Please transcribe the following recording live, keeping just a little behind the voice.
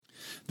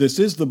This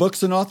is the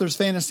Books and Authors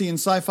Fantasy and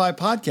Sci-Fi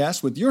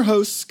Podcast with your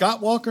hosts, Scott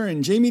Walker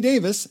and Jamie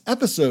Davis,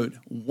 episode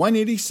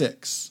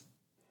 186.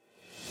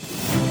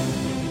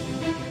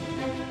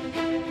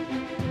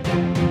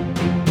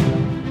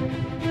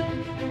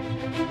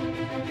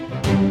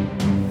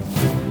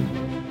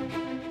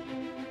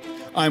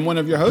 I'm one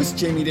of your hosts,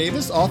 Jamie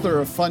Davis, author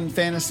of fun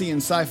fantasy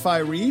and sci-fi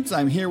reads.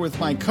 I'm here with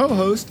my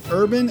co-host,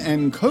 urban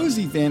and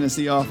cozy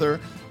fantasy author,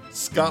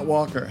 Scott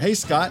Walker. Hey,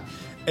 Scott.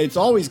 It's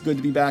always good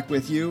to be back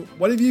with you.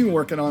 What have you been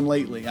working on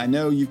lately? I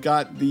know you've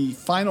got the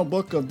final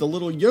book of the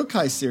little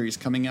yokai series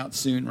coming out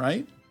soon,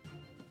 right?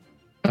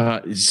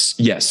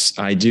 Yes,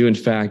 I do. In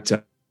fact,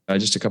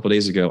 just a couple of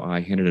days ago,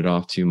 I handed it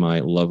off to my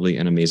lovely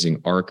and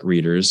amazing ARC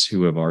readers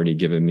who have already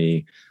given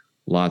me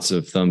lots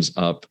of thumbs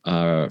up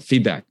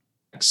feedback.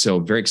 So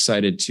very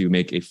excited to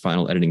make a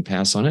final editing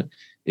pass on it.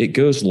 It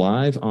goes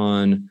live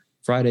on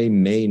Friday,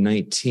 May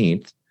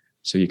 19th.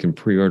 So you can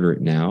pre-order it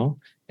now.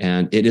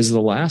 And it is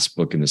the last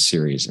book in the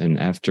series. And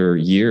after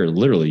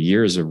literally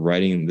years of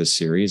writing the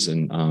series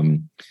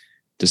and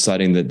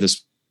deciding that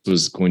this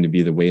was going to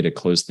be the way to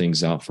close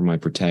things out for my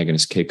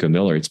protagonist, Keiko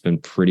Miller, it's been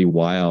pretty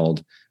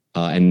wild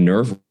and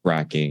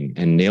nerve-wracking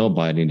and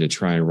nail-biting to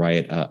try and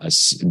write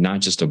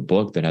not just a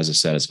book that has a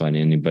satisfying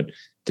ending, but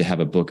to have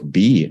a book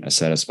be a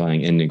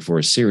satisfying ending for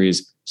a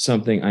series,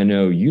 something I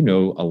know you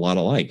know a lot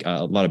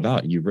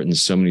about. You've written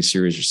so many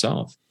series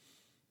yourself.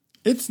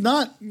 It's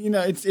not,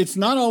 it's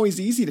not always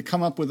easy to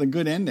come up with a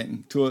good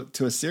ending to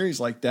a series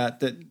like that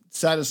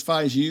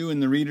satisfies you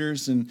and the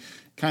readers and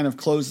kind of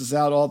closes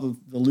out all the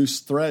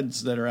loose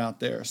threads that are out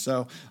there.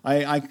 So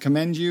I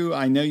commend you.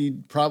 I know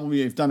you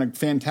probably have done a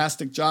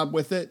fantastic job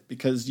with it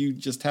because you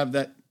just have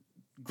that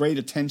great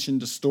attention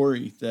to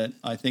story that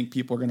I think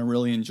people are going to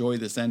really enjoy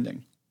this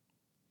ending.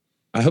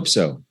 I hope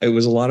so. It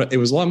was a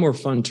lot more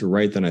fun to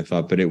write than I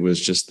thought, but it was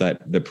just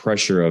that the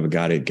pressure of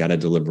got to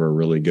deliver a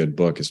really good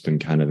book has been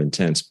kind of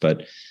intense.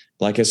 But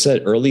like I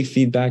said, early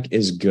feedback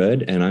is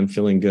good and I'm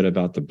feeling good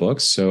about the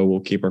book. So we'll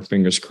keep our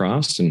fingers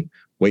crossed and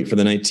wait for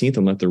the 19th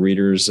and let the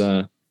readers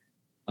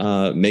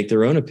make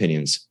their own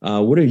opinions.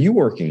 What are you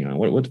working on?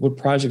 What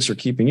projects are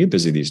keeping you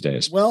busy these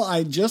days? Well,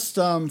 I just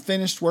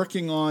finished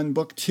working on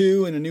book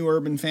 2 in a new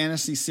urban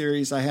fantasy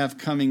series I have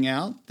coming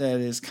out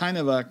that is kind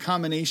of a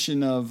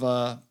combination of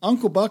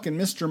Uncle Buck and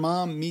Mr.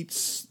 Mom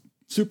meets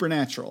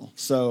Supernatural.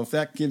 So if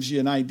that gives you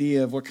an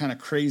idea of what kind of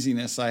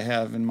craziness I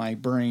have in my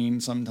brain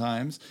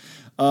sometimes.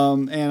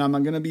 And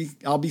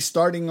I'll be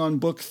starting on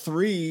book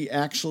 3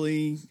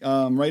 actually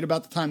right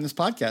about the time this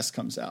podcast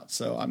comes out.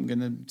 So I'm going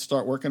to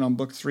start working on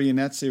book 3 in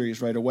that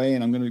series right away.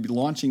 And I'm going to be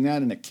launching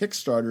that in a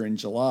Kickstarter in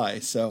July.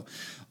 So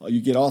you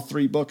get all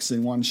 3 books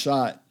in one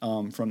shot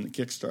from the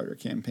Kickstarter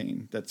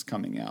campaign that's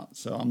coming out.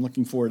 So I'm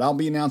looking forward. I'll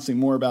be announcing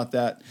more about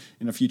that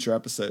in a future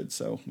episode.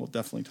 So we'll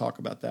definitely talk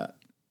about that.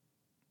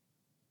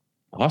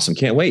 Awesome.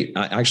 Can't wait.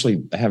 I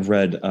actually have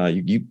read,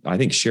 you I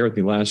think, shared with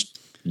me last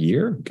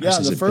year.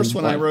 Gosh, the first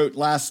one I wrote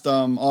last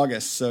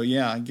August. So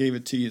yeah, I gave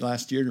it to you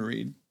last year to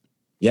read.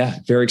 Yeah,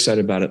 very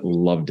excited about it.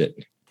 Loved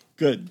it.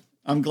 Good.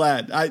 I'm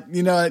glad. I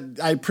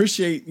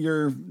appreciate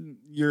your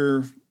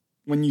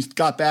when you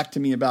got back to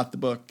me about the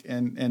book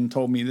and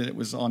told me that it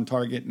was on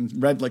target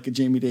and read like a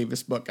Jamie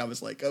Davis book. I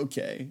was like,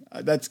 okay,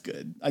 that's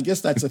good. I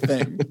guess that's a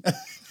thing.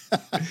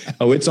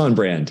 Oh, it's on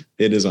brand.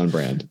 It is on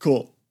brand.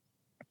 Cool.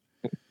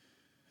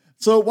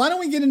 So why don't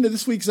we get into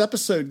this week's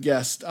episode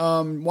guest?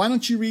 Why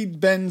don't you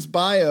read Ben's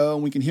bio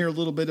and we can hear a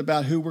little bit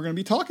about who we're going to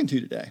be talking to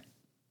today?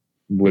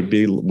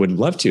 Would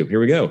love to. Here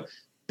we go.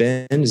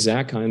 Ben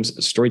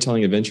Zackheim's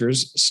storytelling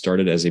adventures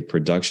started as a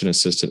production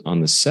assistant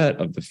on the set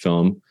of the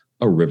film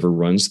A River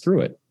Runs Through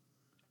It.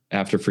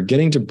 After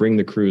forgetting to bring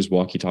the crew's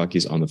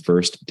walkie-talkies on the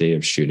first day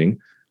of shooting,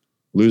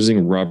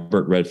 losing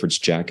Robert Redford's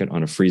jacket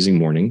on a freezing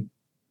morning,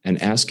 and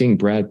asking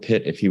Brad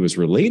Pitt if he was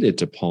related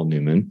to Paul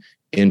Newman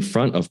in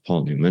front of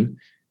Paul Newman,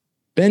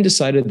 Ben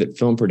decided that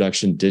film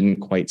production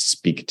didn't quite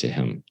speak to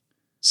him.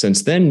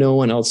 Since no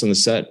one else on the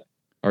set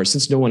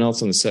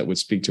would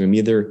speak to him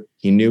either,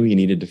 he knew he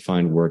needed to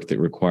find work that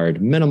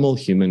required minimal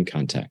human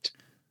contact.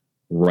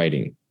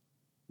 Writing.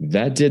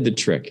 That did the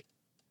trick.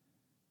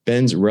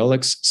 Ben's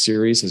Relics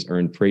series has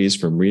earned praise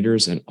from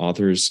readers and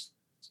authors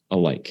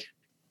alike.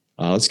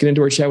 Let's get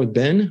into our chat with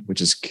Ben,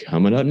 which is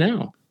coming up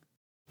now.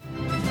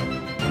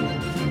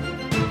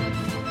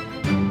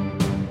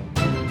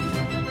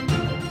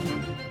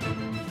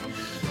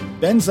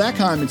 Ben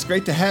Zackheim, it's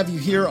great to have you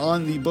here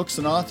on the Books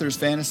and Authors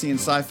Fantasy and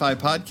Sci-Fi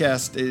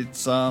Podcast.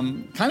 It's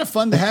kind of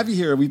fun to have you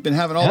here. We've been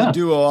having all the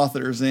duo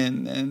authors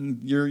in, and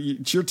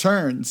it's your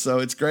turn, so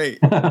it's great.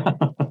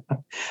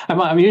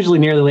 I'm usually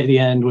near the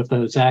end with the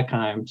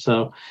Zackheim,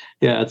 so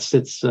yeah,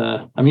 it's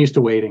I'm used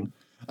to waiting.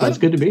 But it's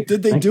good to be.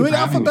 Did they do it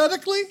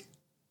alphabetically?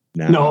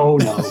 No.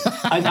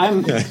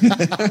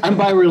 I'm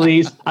by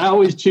release. I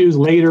always choose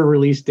later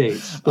release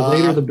dates. The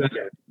later, the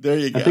better. There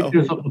you go.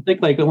 I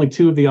think like only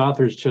 2 of the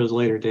authors chose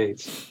later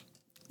dates.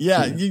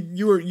 Yeah,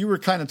 you were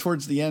kind of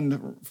towards the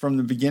end from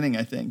the beginning.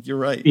 I think you're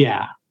right.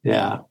 Yeah.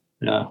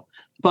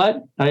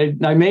 But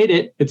I made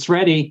it. It's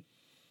ready.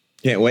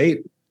 Can't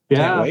wait. Yeah.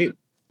 Can't wait.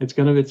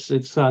 It's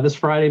this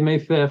Friday, May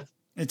 5th.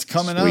 It's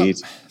coming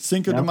Sweet. up.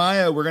 Cinco de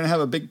Mayo. We're going to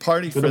have a big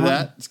party for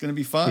that. It's going to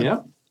be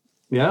fun.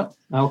 Yeah.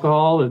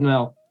 Alcohol.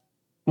 No,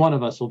 one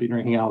of us will be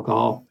drinking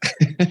alcohol.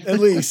 At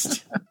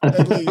least.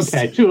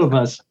 Okay, two of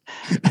us.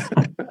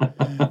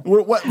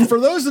 For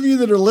those of you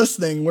that are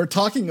listening, we're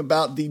talking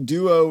about the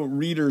Duo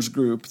Readers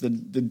Group, the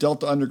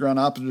Delta Underground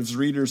Operatives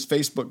Readers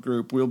Facebook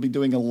group. We'll be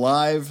doing a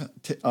live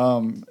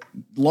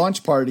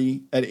launch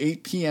party at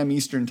 8 p.m.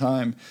 Eastern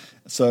Time.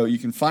 So you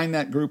can find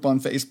that group on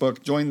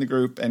Facebook, join the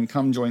group, and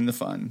come join the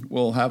fun.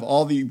 We'll have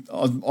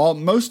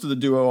most of the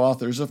Duo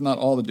authors, if not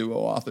all the Duo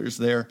authors,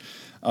 there.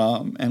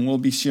 And we'll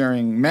be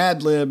sharing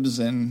Mad Libs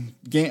and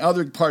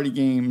other party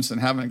games and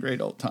having a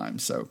great old time.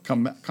 So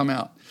come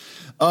out.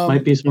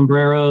 Might be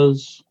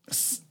sombreros.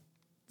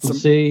 We'll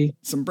see.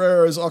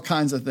 Sombreros, all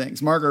kinds of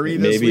things. Margaritas,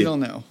 maybe, we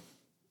don't know.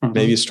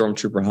 Maybe a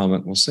Stormtrooper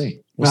helmet. We'll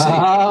see.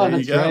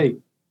 That's right.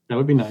 That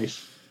would be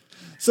nice.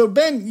 So,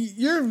 Ben,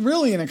 you're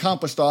really an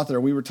accomplished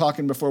author. We were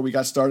talking before we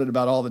got started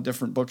about all the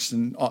different books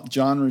and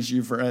genres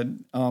you've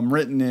read,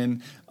 written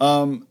in.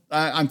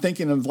 I'm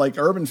thinking of like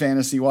urban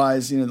fantasy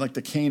wise, like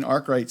the Kane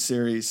Arkwright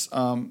series.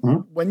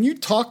 When you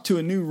talk to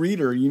a new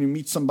reader, you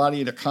meet somebody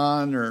at a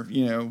con or,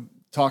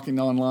 talking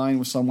online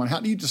with someone, how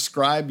do you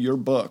describe your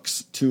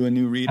books to a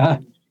new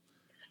reader?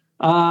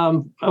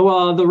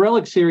 Well, the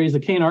Relic series, the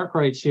Kane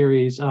Arkwright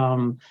series,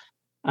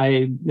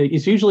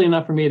 it's usually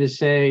enough for me to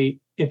say,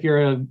 if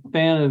you're a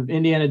fan of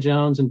Indiana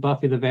Jones and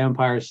Buffy the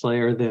Vampire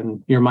Slayer,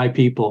 then you're my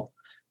people,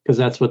 because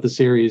that's what the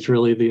series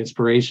really, the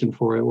inspiration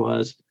for it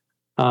was.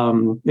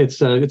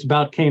 It's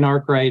about Kane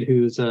Arkwright,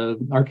 who's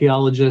an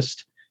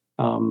archaeologist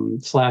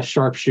 /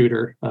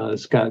 sharpshooter.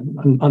 He's got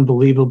an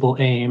unbelievable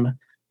aim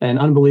and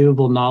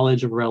unbelievable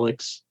knowledge of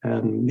relics,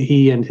 and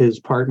he and his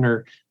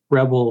partner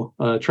Rebel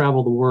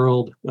travel the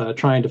world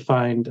trying to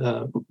find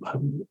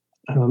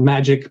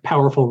magic,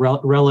 powerful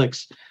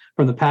relics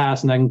from the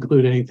past, and that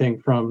include anything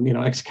from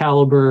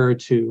Excalibur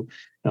to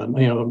a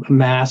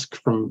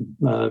mask from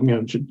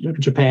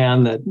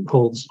Japan that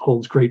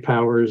holds great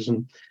powers,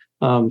 and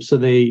so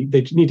they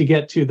need to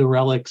get to the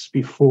relics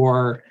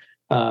before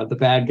the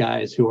bad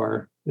guys who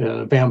are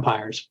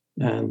vampires,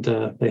 and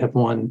they have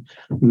one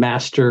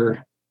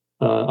master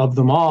of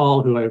them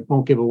all, who I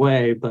won't give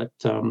away, but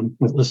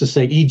let's just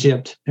say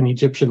Egypt and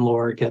Egyptian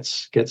lore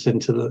gets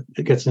into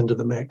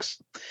the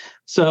mix.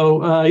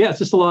 So it's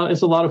just a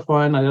lot of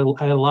fun. I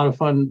had a lot of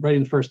fun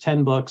writing the first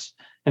 10 books,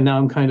 and now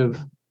I'm kind of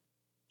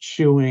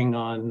chewing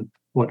on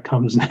what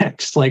comes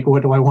next. Like,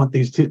 what do I want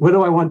these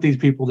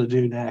people to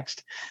do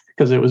next?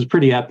 Because it was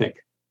pretty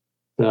epic.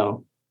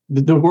 So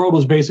the world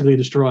was basically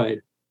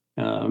destroyed.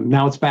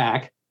 Now it's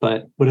back,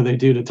 but what do they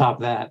do to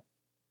top that?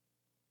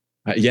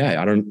 I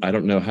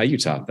don't know how you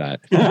top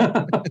that.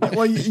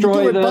 Well, you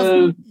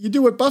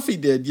do what Buffy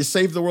did. You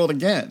save the world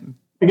again.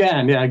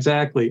 Yeah,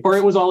 exactly. Or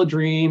it was all a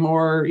dream,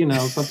 or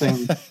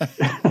something.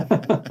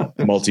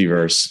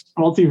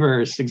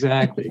 Multiverse,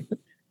 exactly.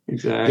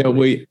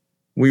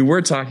 We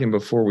were talking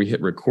before we hit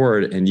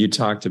record, and you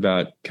talked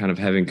about kind of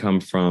having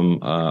come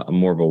from a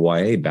more of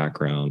a YA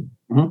background,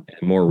 and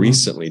more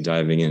recently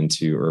diving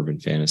into urban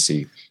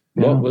fantasy.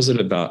 Yeah. What was it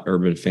about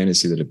urban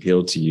fantasy that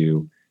appealed to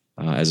you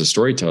as a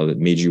storyteller that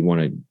made you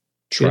want to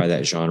try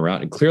that genre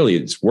out? And clearly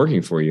it's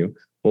working for you.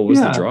 What was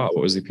the draw?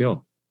 What was the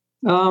appeal?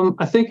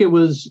 I think it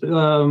was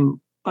the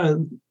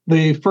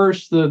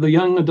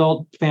young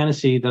adult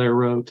fantasy that I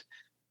wrote.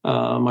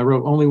 I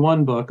wrote only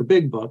one book, a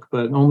big book,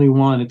 but only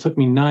one. It took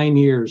me 9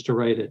 years to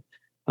write it.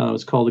 It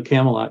was called The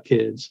Camelot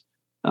Kids.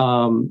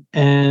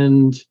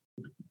 And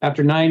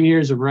after 9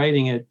 years of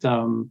writing it,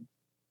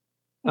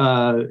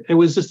 it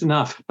was just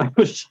enough. I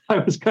was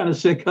kind of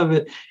sick of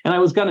it, and I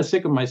was kind of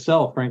sick of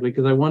myself, frankly,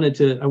 because I wanted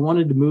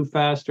to move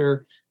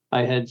faster.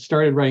 I had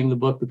started writing the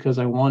book because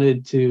I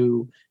wanted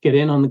to get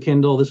in on the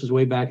Kindle. This was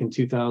way back in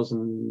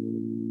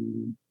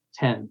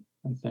 2010,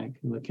 I think.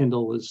 And the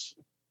Kindle was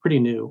pretty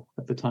new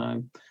at the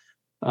time.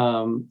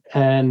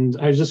 And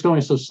I was just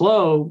going so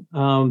slow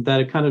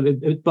that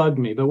it bugged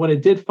me. But when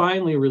it did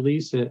finally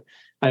release it,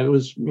 it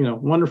was,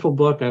 wonderful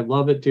book. I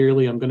love it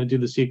dearly. I'm going to do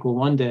the sequel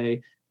one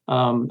day.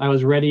 I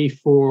was ready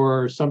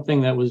for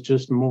something that was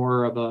just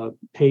more of a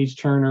page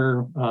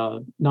turner,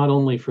 not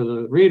only for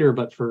the reader,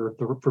 but for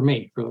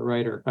me, for the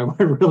writer. I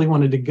really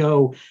wanted to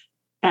go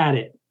at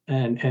it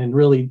and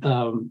really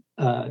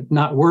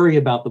not worry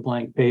about the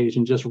blank page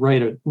and just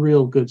write a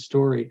real good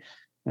story.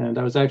 And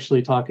I was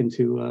actually talking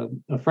to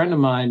a friend of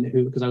mine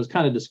because I was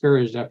kind of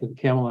discouraged after the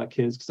Camelot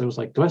Kids, because I was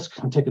like, do it's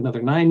going to take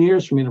another 9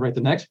 years for me to write the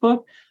next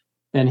book?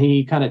 And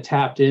he kind of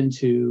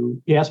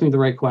he asked me the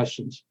right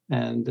questions.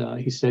 And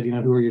he said,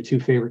 who are your two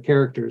favorite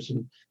characters?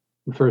 And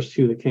the first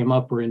two that came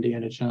up were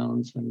Indiana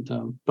Jones and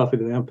Buffy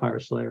the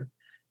Vampire Slayer.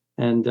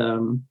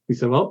 And he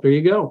said, well, there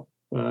you go.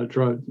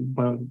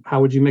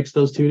 How would you mix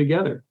those two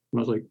together? And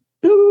I was like,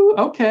 ooh,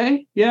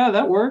 okay. Yeah,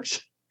 that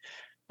works.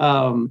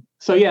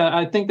 So yeah,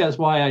 I think that's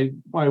why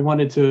I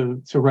wanted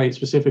to write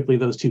specifically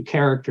those two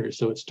characters.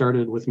 So it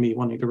started with me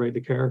wanting to write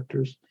the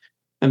characters.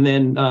 And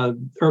then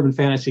urban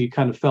fantasy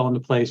kind of fell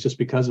into place just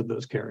because of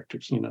those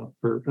characters.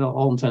 For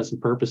all intents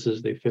and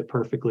purposes, they fit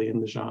perfectly in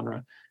the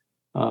genre.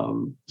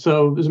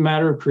 So it was a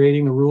matter of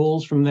creating the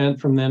rules from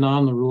then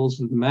on, the rules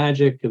of the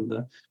magic and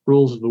the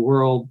rules of the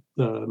world,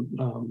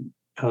 and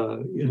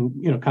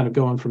kind of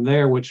going from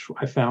there, which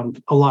I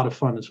found a lot of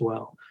fun as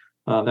well.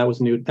 That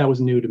was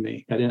new to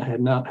me. I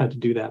had not had to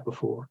do that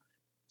before.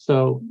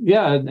 So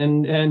yeah,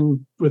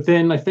 and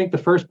within, I think the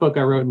first book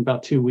I wrote in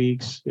about 2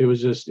 weeks,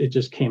 it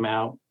just came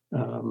out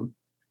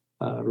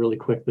really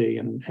quickly,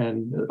 and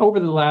over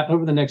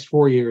the next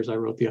 4 years, I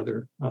wrote the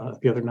other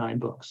 9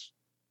 books.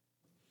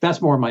 That's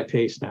more my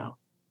pace now.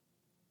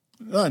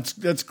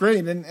 That's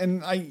great,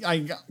 and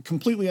I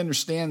completely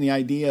understand the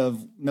idea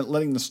of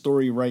letting the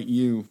story write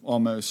you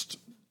almost.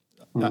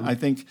 Mm-hmm. I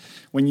think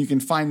when you can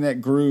find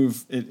that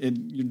groove,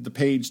 the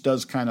page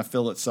does kind of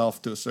fill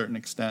itself to a certain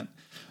extent.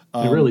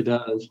 It really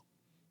does.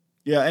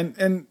 Yeah,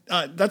 and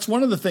that's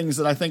one of the things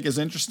that I think is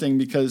interesting,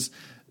 because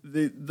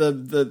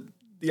the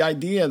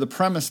idea, the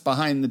premise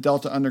behind the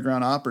Delta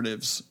Underground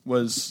Operatives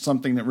was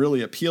something that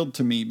really appealed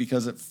to me,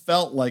 because it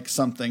felt like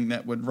something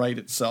that would write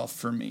itself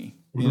for me.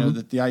 Mm-hmm.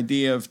 That the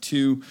idea of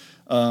two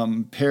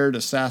paired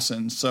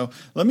assassins. So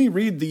let me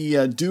read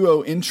the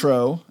duo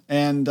intro,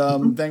 and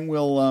then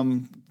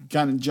we'll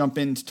kind of jump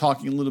into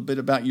talking a little bit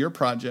about your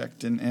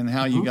project and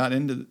how you got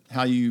into,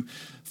 how you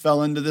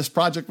fell into this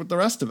project with the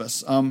rest of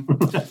us.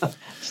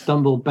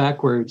 Stumbled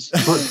backwards,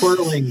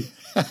 twirling,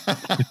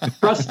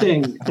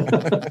 trusting,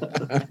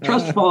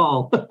 trust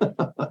fall.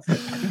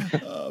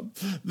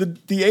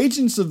 The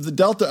agents of the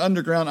Delta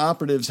Underground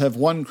Operatives have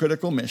one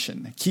critical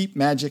mission: keep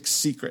magic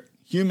secret.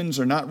 Humans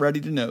are not ready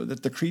to know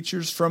that the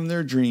creatures from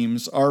their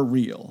dreams are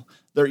real.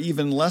 They're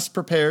even less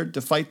prepared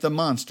to fight the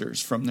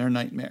monsters from their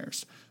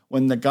nightmares.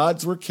 When the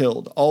gods were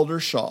killed, Alder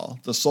Shaw,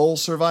 the sole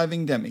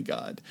surviving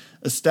demigod,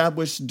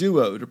 established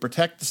Duo to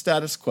protect the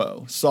status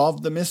quo,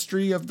 solve the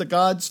mystery of the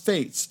gods'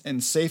 fates,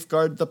 and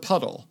safeguard the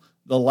puddle,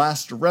 the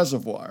last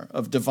reservoir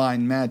of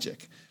divine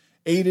magic.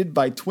 Aided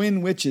by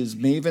twin witches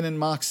Maven and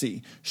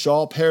Moxie,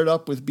 Shaw paired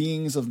up with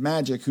beings of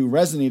magic who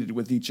resonated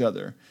with each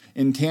other.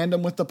 In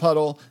tandem with the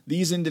puddle,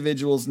 these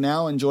individuals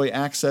now enjoy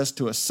access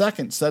to a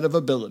second set of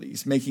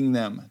abilities, making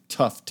them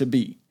tough to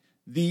beat.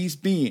 These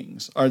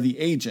beings are the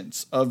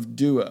agents of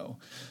Duo.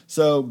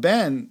 So,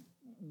 Ben,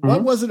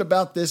 what was it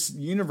about this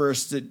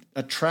universe that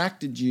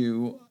attracted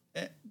you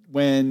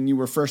when you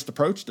were first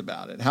approached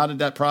about it? How did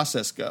that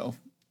process go?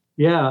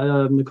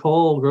 Yeah,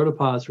 Nicole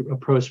Grotopaz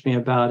approached me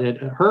about it.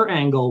 Her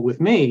angle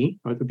with me,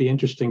 it would be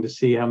interesting to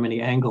see how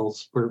many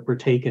angles were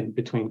taken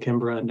between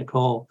Kimbra and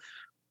Nicole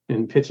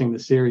in pitching the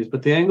series.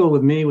 But the angle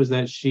with me was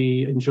that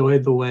she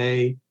enjoyed the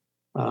way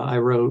I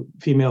wrote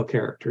female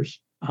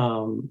characters.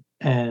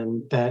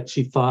 And that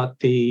she thought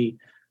the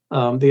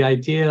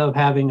idea of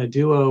having a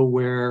duo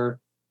where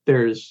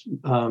there's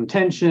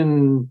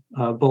tension,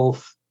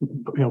 both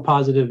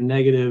positive and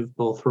negative,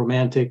 both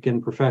romantic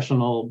and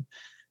professional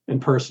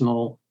and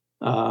personal,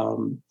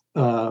 but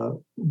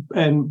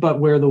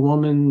where the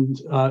woman,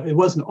 it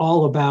wasn't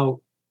all about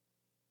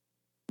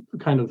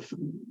kind of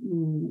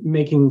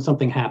making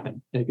something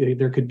happen.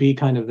 There could be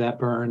kind of that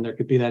burn. There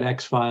could be that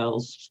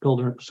X-Files,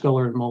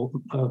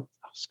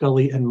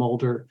 Scully and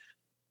Mulder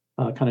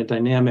kind of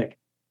dynamic,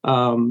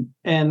 and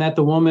that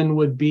the woman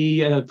would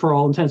be, for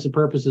all intents and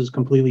purposes,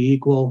 completely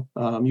equal.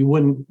 You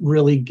wouldn't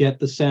really get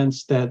the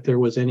sense that there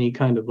was any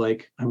kind of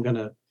like, I'm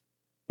gonna,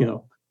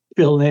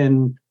 fill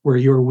in where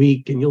you're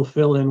weak and you'll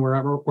fill in where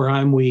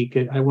I'm weak.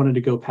 I wanted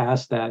to go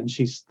past that, and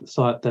she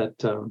thought that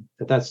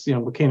that's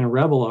what Kanan and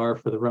Rebel are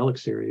for the Relic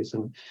series,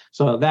 and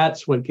so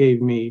that's what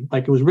gave me,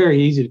 like, it was very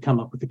easy to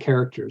come up with the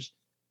characters.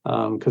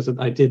 Because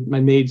I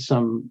made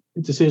some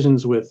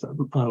decisions with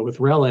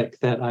Relic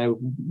that I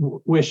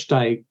wished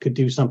I could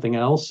do something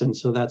else, and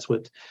so that's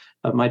what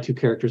my two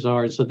characters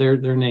are. And so their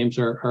names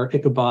are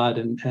Ichabod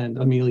and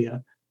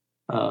Amelia.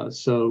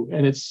 So,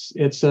 and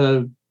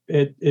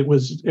it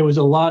was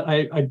a lot.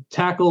 I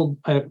tackled.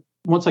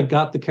 Once I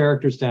got the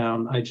characters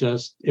down,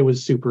 it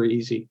was super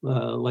easy.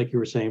 Like you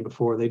were saying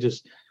before, they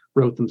just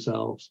wrote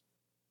themselves.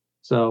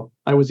 So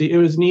it was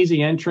an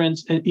easy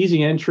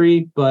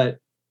entry, but.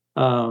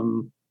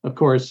 Of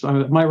course,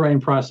 my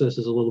writing process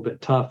is a little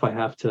bit tough. I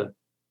have to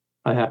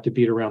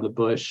beat around the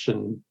bush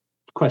and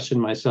question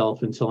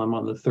myself until I'm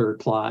on the third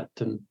plot.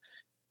 And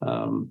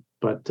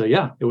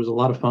yeah, it was a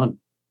lot of fun.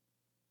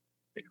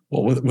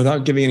 Well,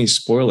 without giving any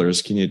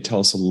spoilers, can you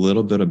tell us a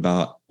little bit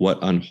about what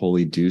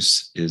Unholy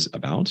Deuce is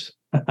about?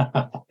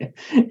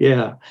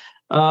 Yeah.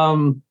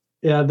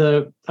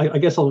 I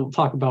guess I'll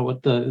talk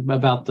about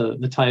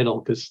the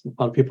title, because a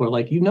lot of people are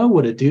like,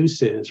 what a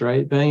deuce is,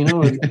 right?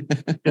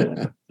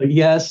 But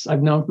yes,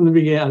 I've known from the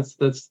beginning.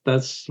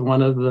 That's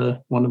one of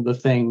the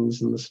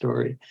things in the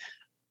story.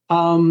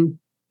 I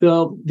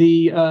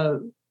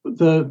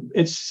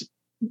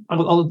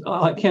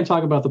can't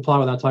talk about the plot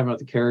without talking about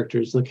the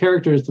characters. The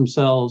characters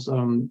themselves.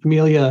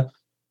 Amelia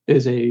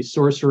is a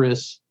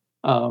sorceress.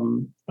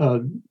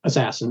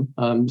 Assassin,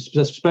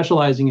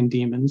 specializing in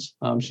demons.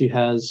 She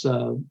has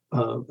an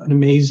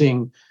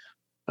amazing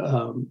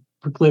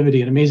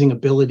proclivity, an amazing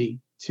ability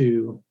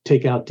to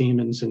take out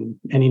demons in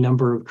any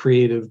number of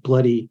creative,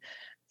 bloody,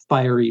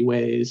 fiery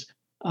ways.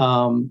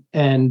 And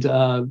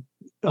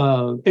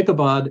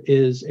Ichabod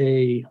is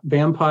a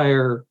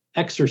vampire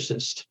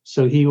exorcist.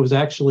 So he was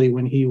actually,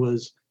 when he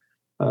was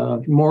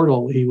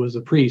mortal, he was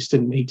a priest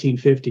in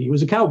 1850. He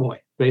was a cowboy,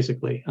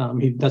 basically.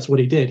 That's what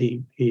he did.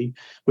 He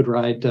would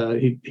ride.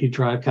 He'd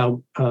drive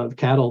cattle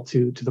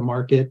to the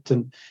market,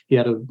 and he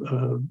had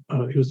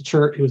he was a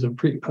church. He was a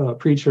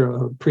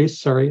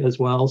priest, as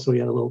well. So he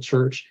had a little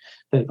church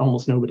that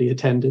almost nobody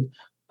attended.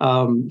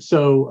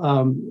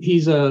 So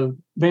he's a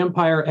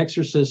vampire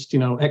exorcist,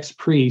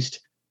 ex-priest,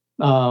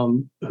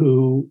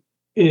 who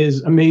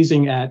is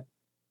amazing at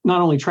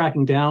not only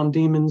tracking down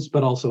demons,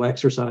 but also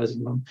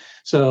exorcising them.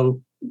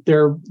 So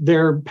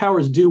their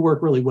powers do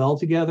work really well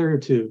together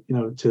to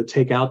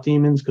take out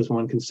demons, because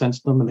one can sense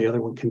them and the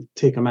other one can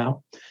take them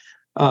out.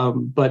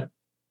 But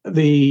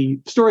the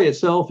story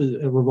itself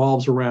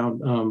revolves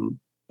around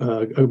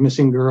a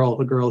missing girl,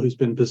 a girl who's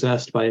been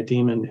possessed by a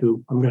demon,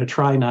 who I'm going to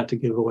try not to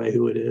give away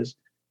who it is.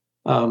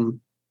 And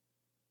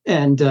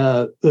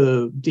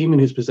the demon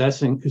who's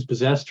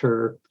possessed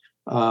her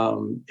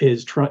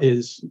is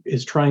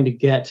trying to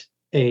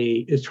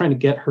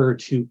get her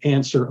to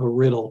answer a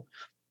riddle.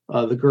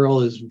 The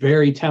girl is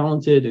very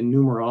talented in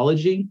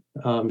numerology.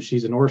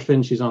 She's an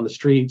orphan. She's on the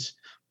streets.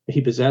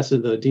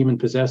 The demon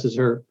possesses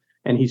her,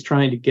 and he's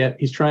trying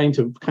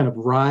to kind of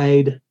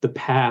ride the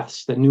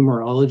paths that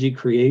numerology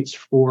creates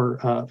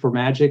for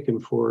magic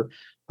and for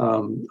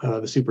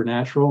the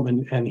supernatural.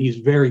 And he's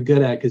very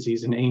good at it, because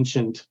he's an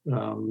ancient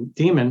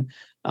demon.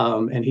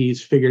 And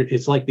he's figured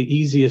it's like the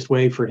easiest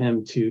way for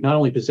him to not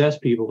only possess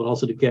people, but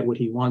also to get what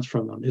he wants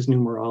from them is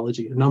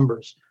numerology,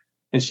 numbers.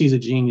 And she's a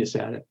genius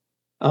at it.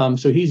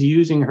 So he's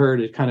using her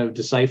to kind of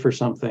decipher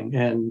something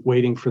and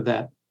waiting for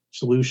that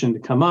solution to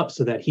come up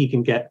so that he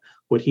can get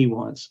what he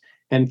wants.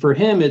 And for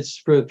him, it's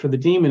for the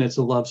demon, it's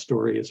a love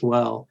story as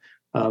well.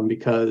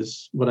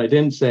 Because what I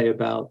didn't say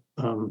about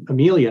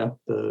Amelia,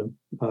 the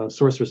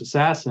sorceress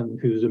assassin,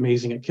 who's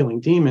amazing at killing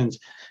demons,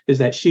 is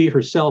that she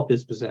herself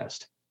is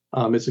possessed.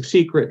 It's a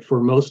secret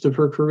for most of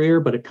her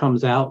career, but it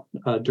comes out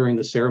during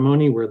the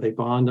ceremony where they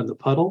bond on the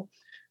puddle,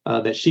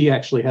 that she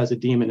actually has a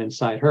demon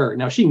inside her.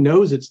 Now, she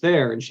knows it's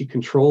there, and she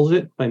controls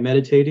it by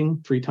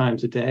meditating 3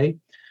 times a day.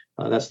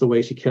 That's the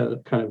way she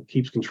kind of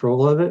keeps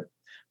control of it.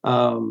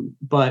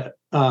 But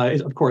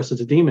of course,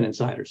 it's a demon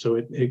inside her, so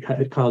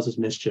it causes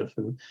mischief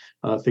and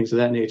things of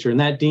that nature. And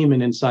that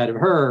demon inside of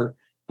her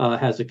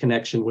has a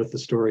connection with the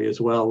story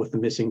as well, with the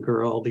missing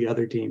girl, the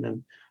other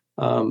demon.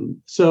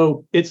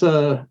 So it's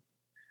a,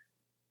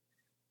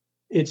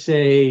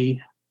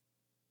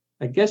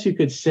 I guess you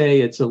could say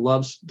it's a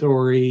love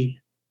story,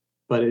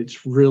 but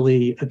it's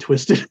really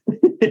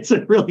it's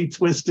a really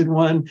twisted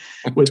one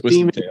with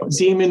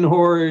demon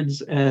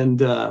hordes and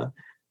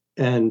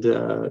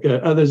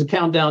there's a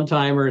countdown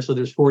timer, so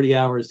there's 40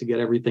 hours to get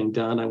everything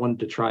done. I wanted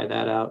to try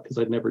that out because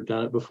I'd never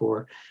done it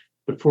before.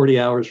 But 40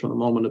 hours from the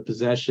moment of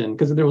possession,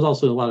 because there was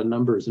also a lot of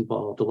numbers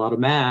involved, a lot of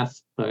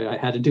math. I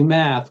had to do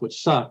math,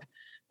 which sucked.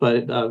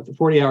 But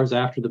 40 hours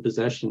after the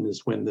possession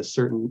is when this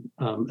certain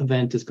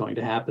event is going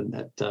to happen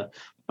that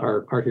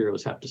our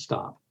heroes have to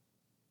stop.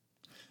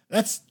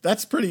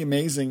 That's pretty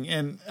amazing,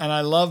 and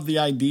I love the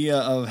idea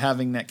of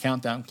having that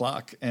countdown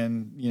clock,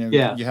 and you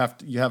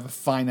have a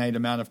finite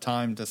amount of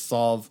time to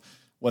solve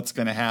what's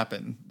going to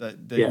happen. That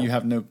you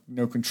have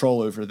no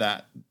control over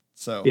that.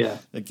 So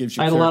that gives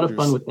you. I had a lot of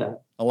fun with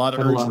that. A lot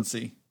of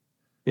urgency.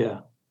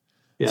 Yeah.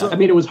 So, I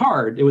mean, it was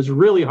hard. It was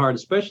really hard,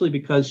 especially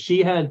because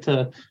she has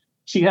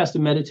to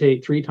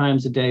meditate 3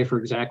 times a day for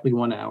exactly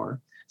 1 hour.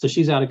 So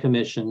she's out of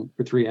commission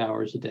for 3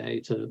 hours a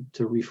day to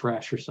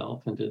refresh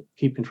herself and to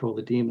keep control of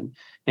the demon.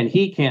 And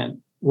he can't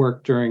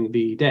work during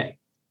the day.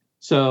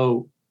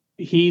 So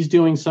he's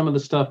doing some of the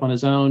stuff on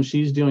his own.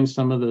 She's doing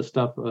some of the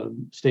stuff,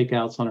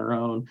 stakeouts on her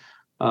own.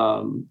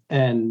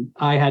 And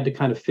I had to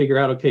kind of figure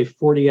out, okay,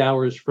 40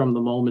 hours from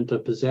the moment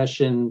of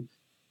possession,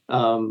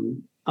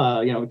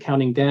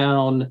 counting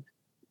down.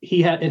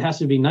 It has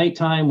to be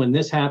nighttime when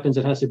this happens.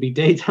 It has to be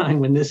daytime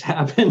when this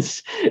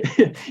happens.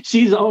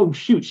 She's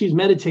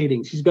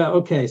meditating. She's got,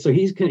 okay, so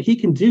he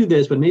can do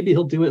this, but maybe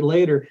he'll do it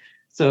later.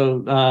 So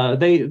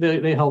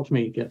they helped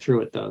me get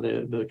through it though.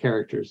 The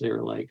characters, they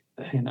were like,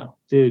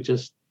 dude,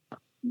 just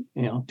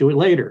do it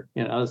later.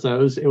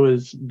 So it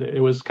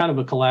was kind of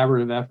a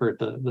collaborative effort.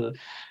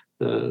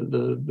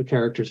 The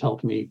characters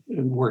helped me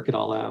work it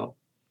all out.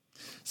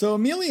 So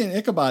Amelia and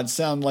Ichabod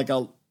sound like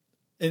an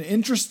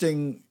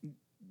interesting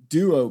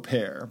duo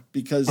pair,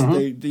 because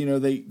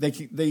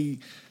they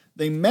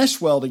mesh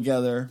well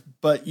together,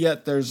 but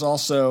yet there's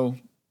also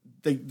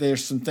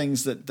there's some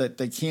things that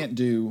they can't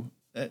do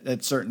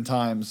at certain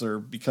times, or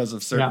because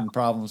of certain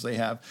problems they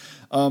have.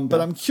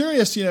 But I'm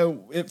curious,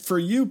 for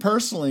you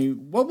personally,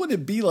 what would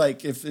it be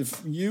like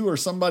if you or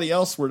somebody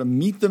else were to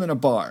meet them in a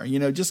bar,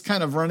 just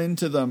kind of run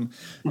into them?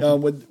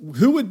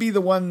 Who would be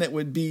the one that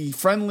would be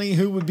friendly?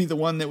 Who would be the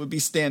one that would be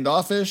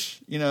standoffish?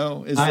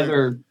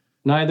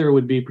 Neither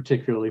would be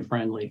particularly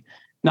friendly,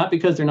 not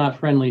because they're not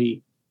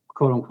friendly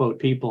quote unquote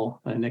people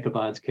in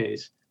Ichabod's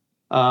case.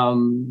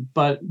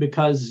 But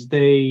because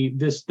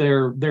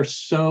they're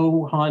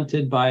so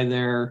haunted by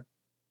their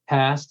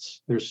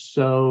pasts, they're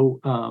so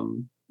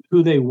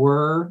who they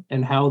were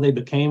and how they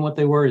became what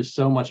they were is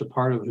so much a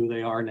part of who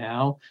they are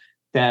now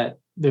that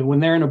when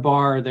they're in a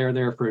bar, they're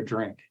there for a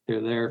drink. They're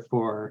there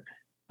for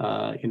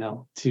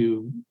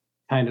to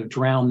kind of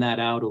drown that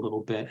out a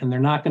little bit, and they're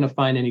not going to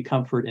find any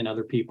comfort in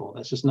other people.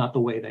 That's just not the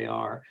way they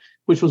are,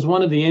 which was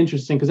one of the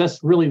interesting, because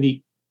that's really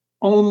the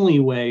only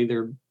way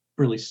they're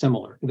really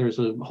similar. There's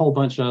a whole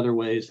bunch of other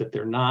ways that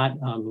they're not,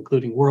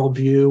 including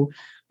worldview,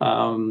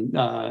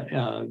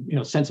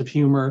 sense of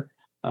humor,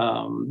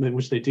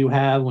 which they do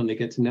have when they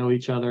get to know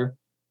each other.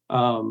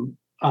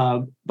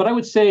 But I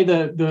would say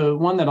the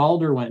one that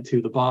Alder went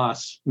to, the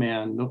boss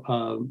man,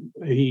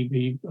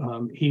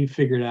 he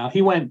figured out.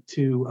 He went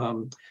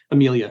to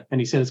Amelia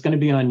and he said, it's going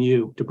to be on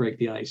you to break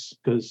the ice,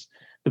 because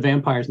the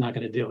vampire's not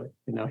going to do it.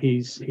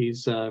 He's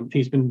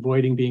been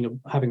avoiding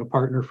having a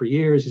partner for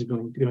years. He's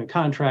been doing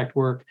contract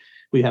work.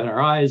 We had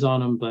our eyes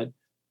on him, but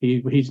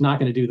he's not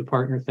going to do the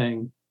partner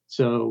thing.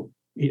 So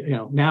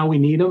now we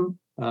need him,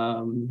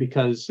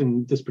 because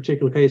in this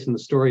particular case, in the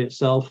story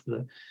itself,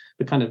 the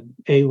kind of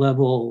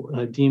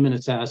A-level demon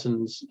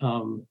assassins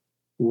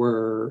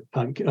were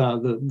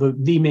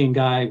the main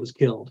guy was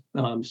killed.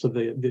 So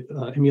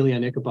the Amelia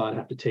and Ichabod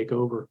have to take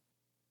over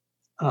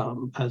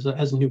as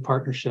a new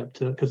partnership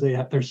because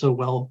they're so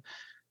well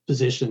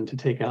positioned to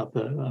take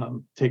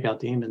out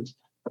demons.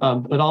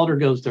 But Alder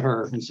goes to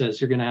her and says,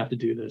 "You're going to have to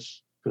do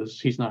this because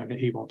he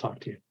won't talk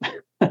to you."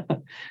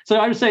 So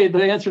I would say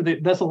the answer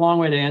that's a long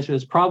way to answer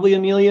this. Probably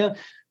Amelia,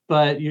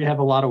 but you have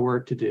a lot of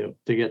work to do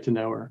to get to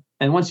know her.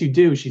 And once you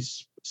do,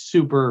 she's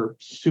super,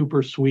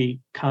 super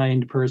sweet,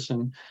 kind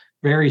person,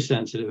 very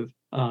sensitive,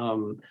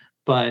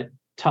 but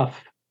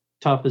tough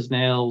as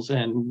nails,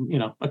 and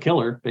a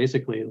killer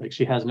basically. Like,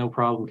 she has no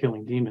problem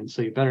killing demons.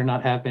 So you better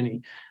not have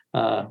any.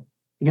 You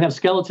can have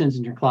skeletons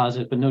in your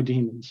closet, but no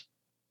demons.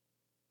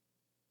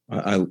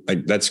 I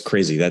that's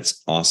crazy.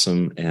 That's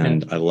awesome,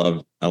 and yeah.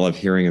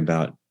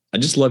 I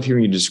just love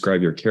hearing you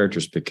describe your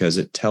characters, because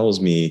it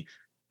tells me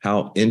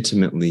how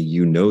intimately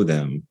you know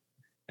them,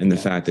 and the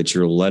fact that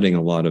you're letting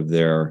a lot of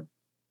their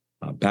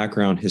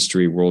background,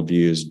 history,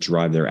 worldviews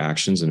drive their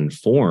actions and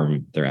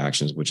inform their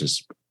actions, which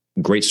is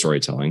great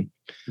storytelling.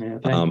 Yeah,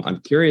 I'm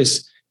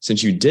curious,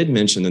 since you did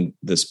mention that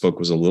this book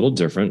was a little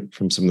different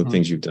from some of the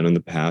things you've done in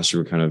the past, you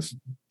were kind of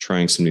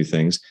trying some new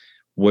things.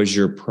 Was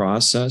your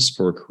process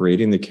for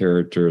creating the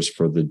characters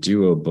for the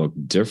duo book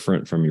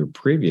different from your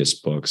previous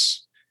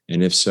books?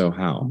 And if so,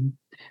 how?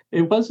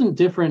 It wasn't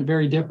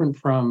very different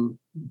from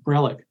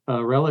Relic.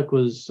 Relic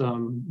was,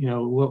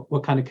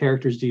 what kind of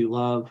characters do you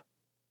love?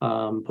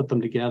 Put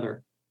them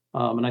together.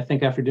 And I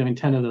think after doing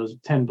 10 of those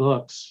 10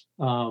 books,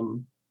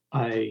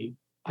 I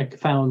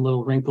found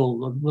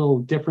little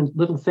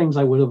different things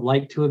I would have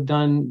liked to have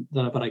done,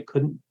 but I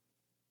couldn't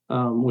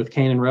with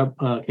Cain and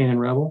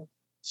Rebel.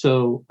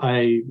 So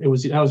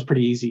that was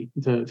pretty easy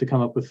to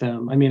come up with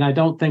them. I mean, I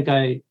don't think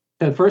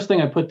the first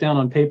thing I put down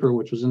on paper,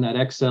 which was in that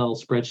Excel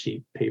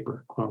spreadsheet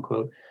paper, quote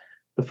unquote,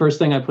 the first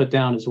thing I put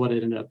down is what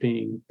ended up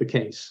being the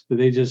case.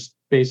 They just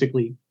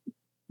basically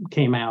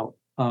came out,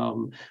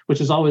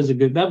 which is always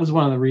that was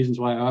one of the reasons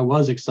why I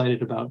was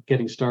excited about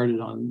getting started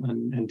on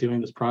and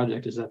doing this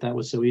project, is that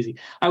was so easy.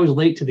 I was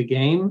late to the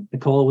game.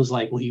 Nicole was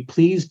like, will you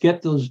please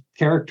get those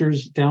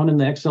characters down in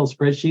the Excel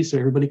spreadsheet so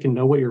everybody can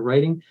know what you're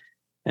writing?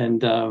 And,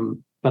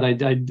 but I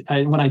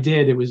when I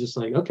did, it was just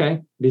like,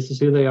 okay, this is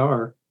who they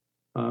are.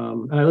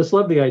 And I just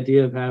love the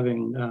idea of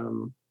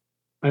having,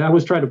 I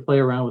always try to play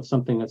around with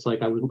something that's like,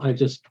 I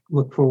just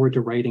look forward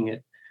to writing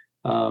it.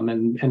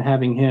 And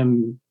having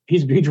him,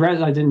 he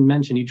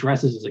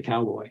dresses as a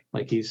cowboy.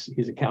 Like he's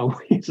a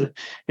cowboy. He's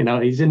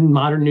in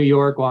modern New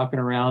York, walking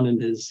around in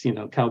his,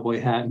 cowboy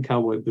hat and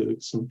cowboy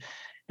boots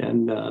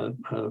and a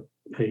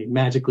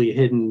magically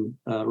hidden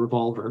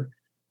revolver.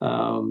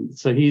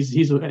 So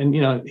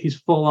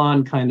he's full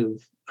on kind of,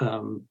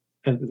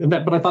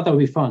 but I thought that would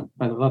be fun.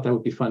 I thought that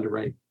would be fun to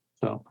write.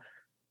 So,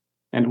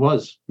 and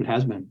it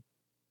has been.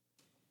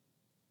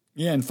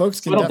 Yeah, and folks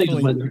can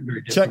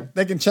definitely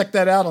check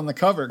that out on the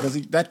cover,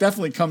 because that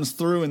definitely comes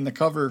through in the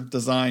cover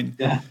design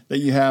that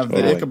you have.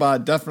 The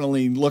Ichabod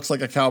definitely looks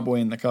like a cowboy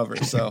in the cover,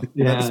 so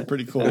that's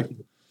pretty cool.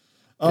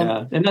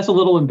 And that's a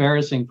little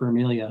embarrassing for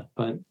Amelia,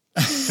 but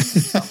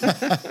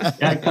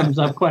that comes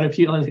up quite a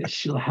few.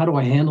 How do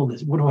I handle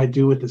this? What do I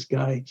do with this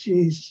guy?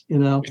 Jeez,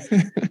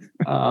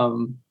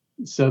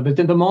 So, but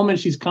then the moment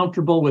she's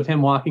comfortable with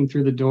him walking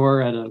through the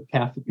door at a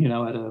cafe,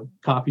 at a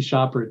coffee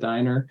shop or a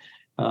diner.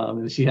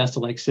 And she has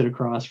to sit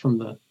across from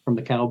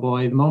the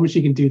cowboy. The moment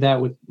she can do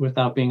that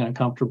without being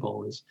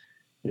uncomfortable is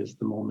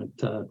the moment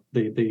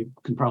they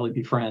can probably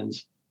be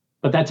friends.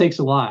 But that takes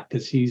a lot,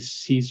 because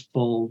he's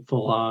full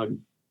hog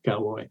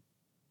cowboy.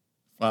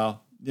 Wow,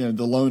 the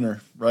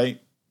loner,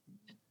 right?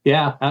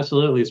 Yeah,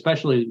 absolutely.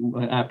 Especially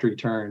after he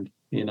turned.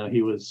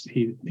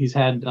 He's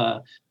had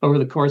over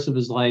the course of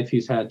his life,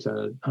 he's had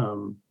to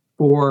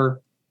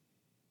 4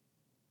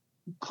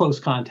 close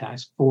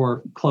contacts,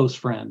 4 close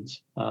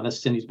friends.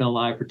 That's and he's been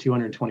alive for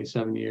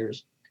 227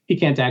 years. He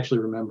can't actually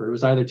remember. It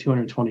was either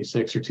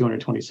 226 or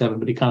 227,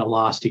 but he kind of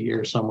lost a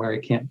year somewhere. He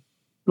can't.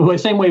 Well, the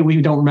same way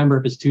we don't remember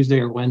if it's Tuesday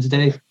or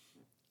Wednesday.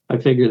 I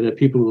figure that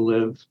people who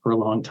live for a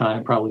long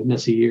time probably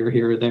miss a year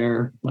here or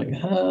there. Like,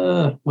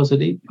 was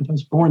it? I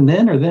was born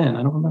then or then?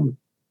 I don't remember.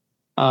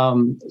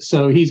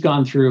 So he's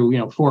gone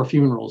through, 4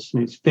 funerals,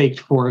 and he's faked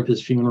 4 of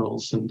his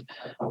funerals, and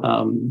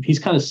he's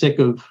kind of sick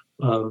of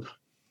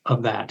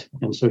that,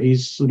 and so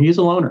he's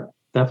a loner,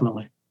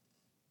 definitely.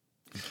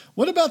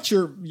 What about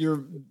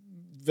your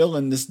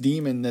villain, this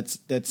demon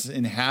that's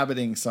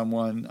inhabiting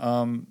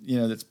someone,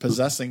 that's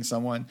possessing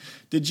someone?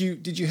 Did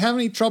you have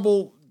any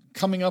trouble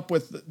coming up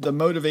with the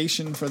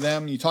motivation for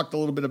them? You talked a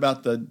little bit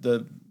about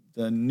the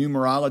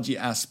numerology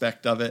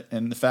aspect of it,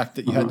 and the fact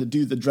that you had to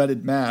do the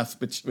dreaded math,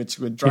 which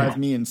would drive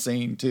me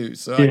insane too.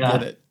 So I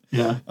get it.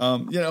 Yeah.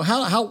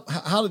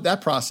 How did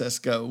that process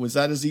go? Was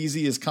that as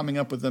easy as coming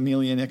up with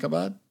Amelia and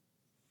Ichabod?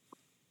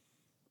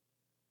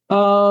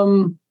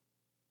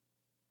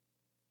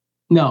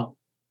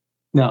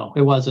 No,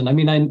 it wasn't. I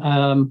mean,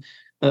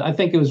 I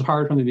think it was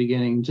hard from the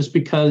beginning, just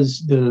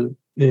because the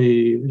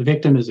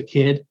victim is a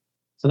kid.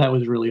 So that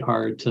was really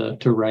hard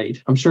to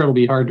write. I'm sure it'll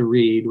be hard to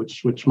read,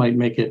 which might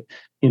make it,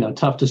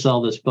 tough to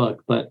sell this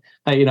book. But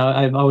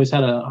I've always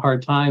had a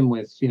hard time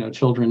with,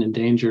 children in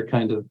danger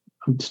kind of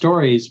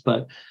stories.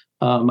 But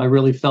I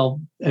really felt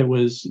it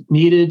was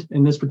needed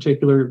in this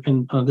particular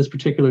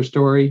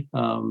story.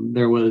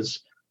 There was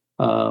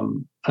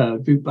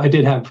I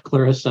did have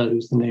Clarissa,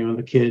 who's the name of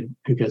the kid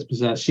who gets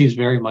possessed. She's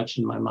very much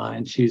in my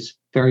mind. She's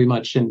very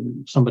much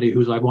in somebody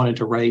who I wanted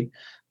to write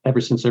ever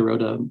since I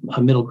wrote a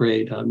middle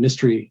grade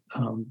mystery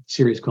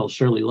series called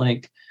Shirley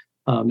Link.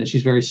 And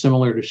she's very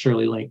similar to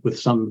Shirley Link with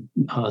some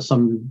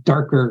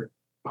darker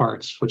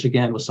parts, which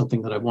again was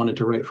something that I wanted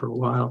to write for a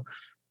while.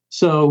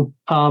 So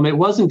it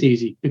wasn't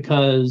easy,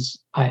 because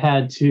I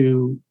had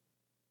to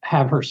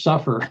have her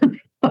suffer.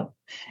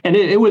 And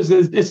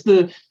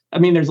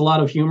there's a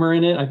lot of humor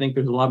in it. I think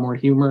there's a lot more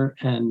humor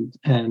and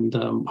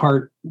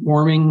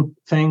heartwarming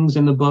things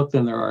in the book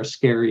than there are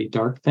scary,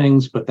 dark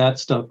things. But that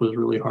stuff was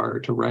really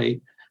hard to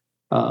write.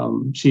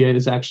 She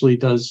actually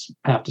does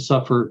have to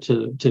suffer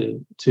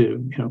to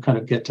kind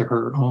of get to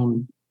her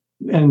own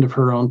end of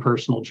her own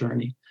personal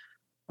journey.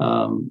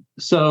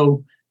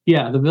 So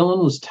yeah, the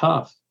villain was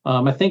tough.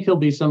 I think he'll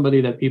be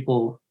somebody that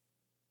people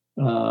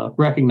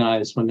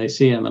recognize when they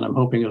see him, and I'm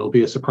hoping it'll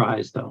be a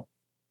surprise though,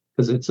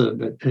 because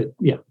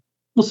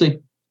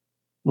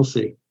we'll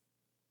see.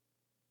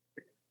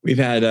 We've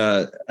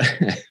had,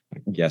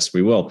 yes,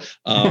 we will.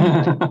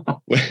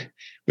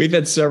 We've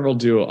had several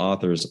duo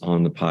authors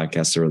on the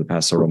podcast over the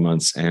past several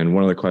months. And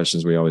one of the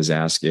questions we always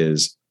ask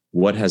is,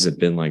 what has it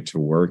been like to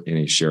work in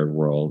a shared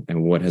world?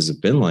 And what has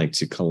it been like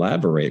to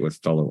collaborate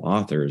with fellow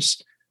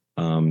authors?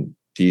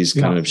 These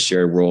kind of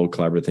shared world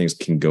collaborative things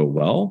can go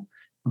well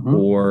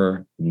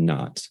or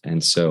not.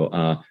 And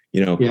so,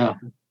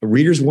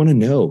 readers want to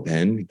know,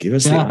 Ben, give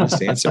us the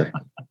honest answer.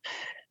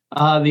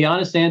 The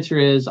honest answer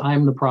is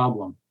I'm the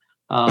problem.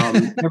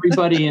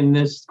 Everybody in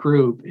this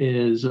group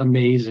is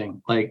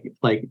amazing. Like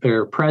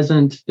they're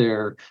present,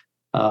 they're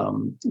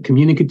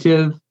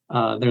communicative.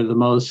 They're the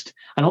most,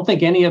 I don't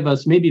think any of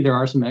us, maybe there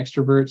are some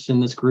extroverts in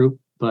this group,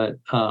 but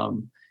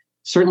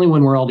certainly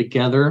when we're all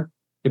together,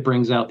 it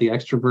brings out the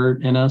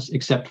extrovert in us,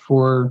 except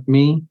for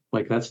me.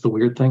 Like, that's the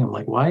weird thing. I'm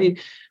like, why?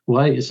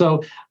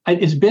 So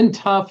it's been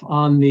tough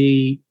on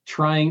the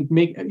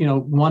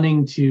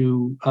wanting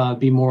to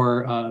be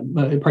more,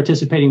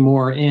 participating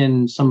more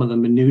in some of the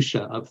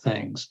minutia of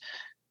things.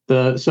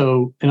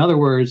 So in other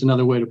words,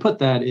 another way to put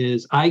that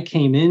is I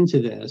came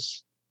into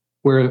this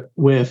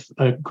with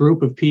a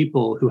group of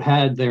people who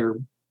had their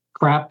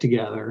crap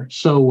together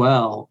so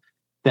well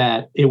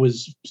that it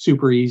was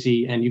super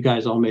easy, and you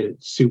guys all made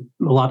it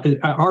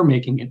are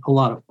making it a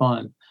lot of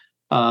fun.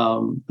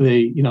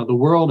 The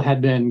world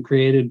had been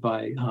created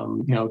by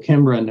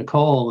Kimbra and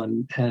Nicole,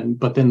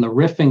 but then the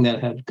riffing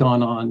that had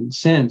gone on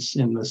since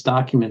in this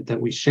document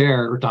that we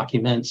share, or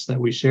documents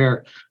that we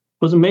share,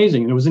 was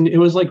amazing. It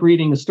was like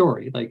reading a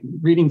story, like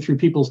reading through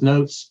people's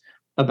notes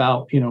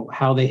about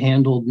how they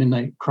handled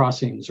midnight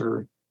crossings,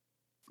 or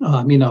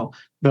I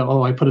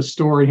put a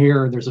store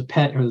here, or there's a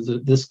pet, or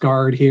this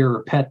guard here,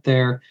 or pet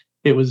there.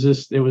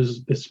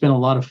 It's been a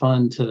lot of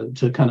fun to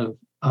kind of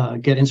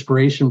get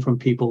inspiration from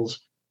people's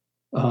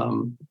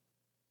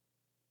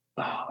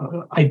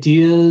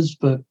ideas,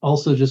 but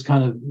also just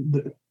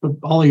kind of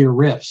all of your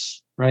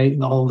riffs, right?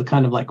 And all the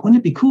kind of like,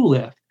 wouldn't it be cool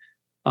if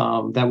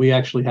that we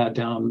actually had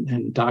down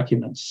in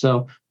documents.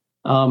 So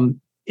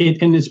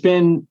it's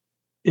been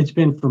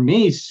for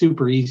me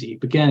super easy.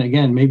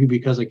 Again, maybe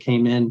because I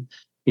came in,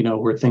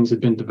 where things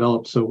had been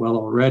developed so well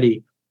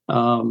already.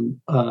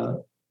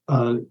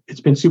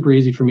 It's been super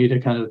easy for me to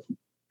kind of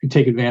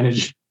take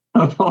advantage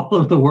of all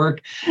of the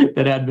work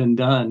that had been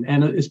done.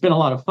 And it's been a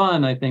lot of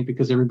fun, I think,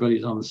 because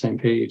everybody's on the same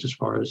page as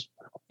far as,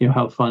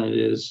 how fun it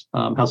is,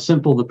 how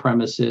simple the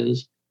premise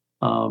is,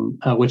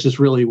 which is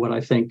really what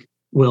I think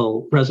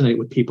will resonate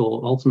with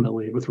people,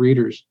 ultimately with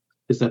readers.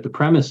 is that the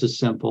premise is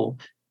simple,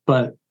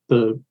 but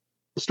the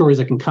stories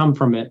that can come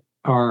from it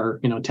are,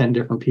 10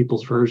 different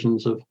people's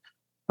versions of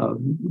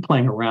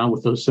playing around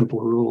with those simple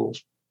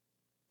rules.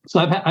 So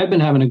I've been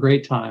having a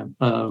great time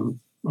on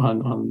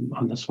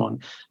this one.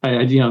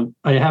 I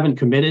haven't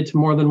committed to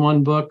more than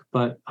one book,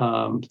 but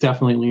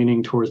definitely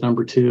leaning towards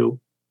number 2,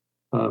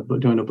 but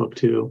doing a book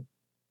 2.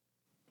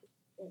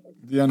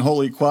 The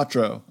Unholy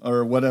Quattro,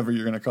 or whatever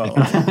you're going to call it.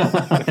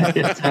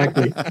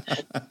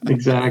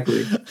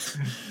 Exactly.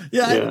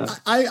 Yeah.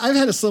 I've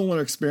had a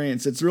similar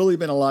experience. It's really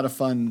been a lot of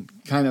fun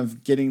kind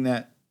of getting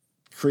that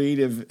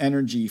creative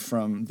energy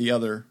from the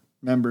other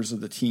members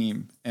of the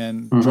team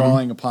and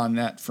drawing upon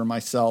that for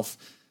myself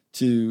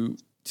to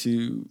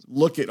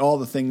look at all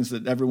the things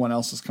that everyone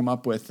else has come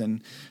up with.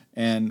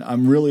 And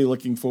I'm really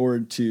looking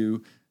forward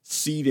to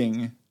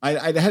seeding.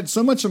 I had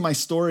so much of my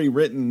story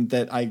written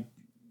that I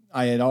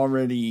had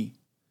already,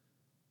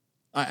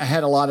 I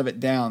had a lot of it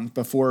down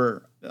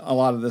before a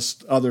lot of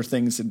this other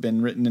things had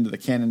been written into the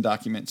canon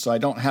document. So I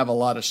don't have a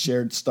lot of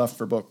shared stuff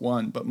for book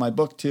 1, but my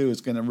book 2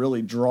 is going to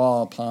really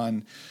draw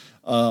upon,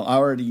 I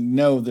already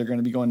know they're going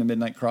to be going to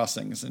Midnight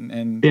Crossings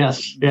and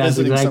visiting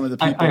exactly. Some of the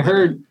people. I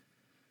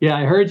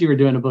heard you were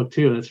doing a book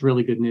 2. That's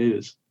really good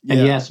news. Yeah.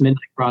 And yes,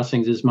 Midnight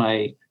Crossings is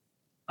my,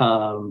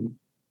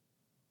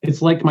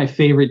 it's like my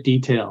favorite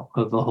detail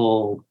of the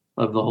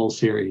whole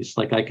series.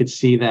 Like I could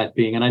see that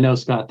being, and I know,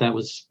 Scott, that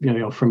was,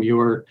 from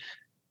your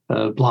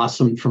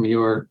blossomed from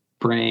your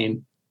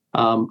brain.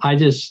 I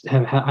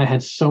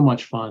had so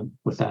much fun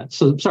with that.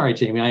 So sorry,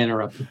 Jamie, I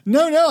interrupted.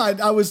 No,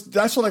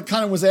 that's what I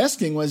kind of was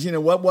asking was,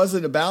 what was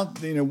it about,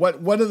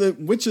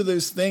 which of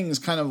those things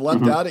kind of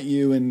leapt out at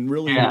you and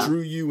really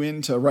drew you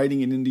into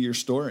writing it into your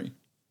story?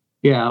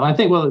 Yeah, I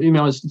think,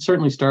 it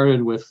certainly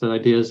started with the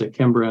ideas that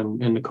Kimbra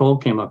and Nicole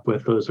came up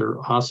with. Those are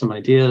awesome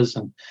ideas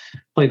and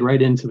played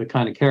right into the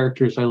kind of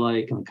characters I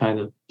like and the kind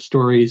of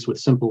stories with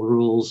simple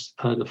rules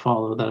to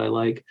follow that I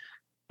like.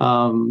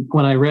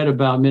 When I read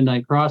about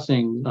Midnight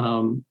Crossing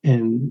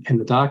in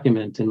the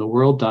document, in the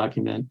World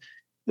document,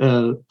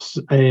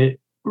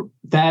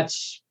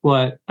 that's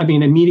what,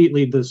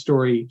 immediately the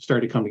story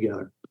started to come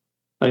together.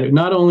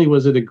 Not only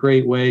was it a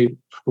great way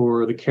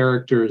for the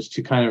characters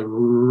to kind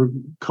of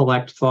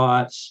collect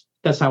thoughts.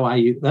 That's how I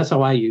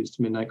used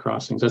Midnight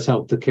Crossings. That's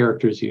how the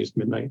characters used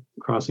Midnight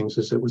Crossings.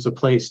 Is it was a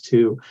place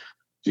to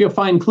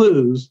find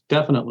clues,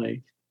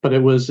 definitely, but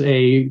it was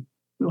there's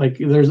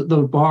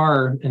the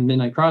bar in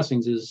Midnight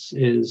Crossings is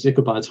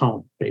Ichabod's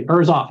home or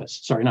his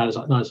office. Sorry, not his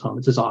home.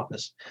 It's his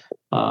office,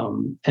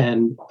 and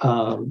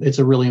it's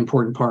a really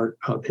important part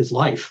of his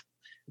life.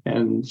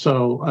 And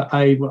so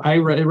I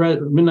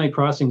read Midnight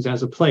Crossings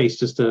as a place,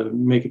 just to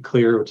make it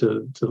clear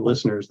to the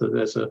listeners that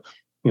as a,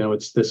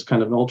 it's this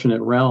kind of alternate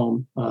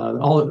realm,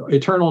 all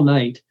eternal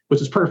night,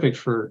 which is perfect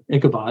for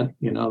Ichabod,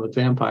 the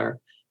vampire,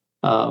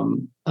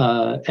 and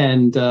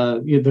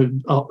a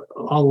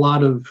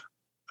lot of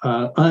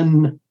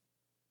what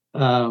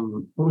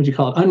would you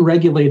call it?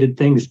 Unregulated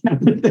things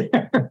happen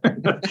there.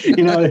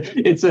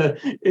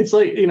 It's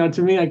like,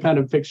 to me, I kind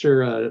of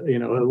picture a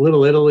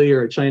Little Italy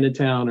or a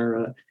Chinatown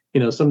or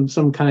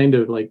some kind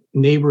of like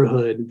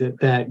neighborhood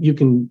that you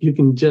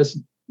can just,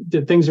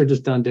 things are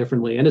just done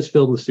differently, and it's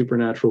filled with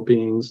supernatural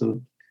beings,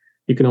 and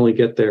you can only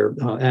get there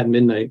at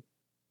midnight.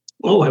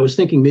 Oh, I was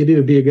thinking maybe it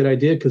would be a good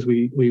idea because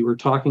we were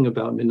talking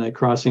about Midnight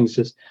Crossings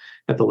just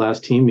at the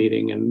last team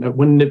meeting, and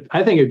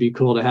I think it'd be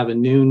cool to have a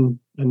noon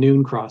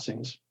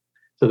crossings.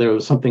 So there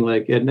was something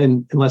like, and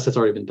unless that's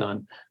already been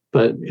done,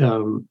 but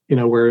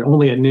where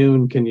only at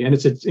noon can you, and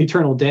it's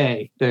eternal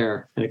day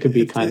there, and it could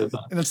be and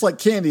it's like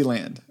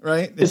Candyland,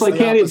 right? It's like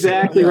Candy,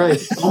 exactly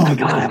right. Oh my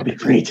God, that'd be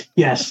great.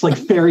 Yes, like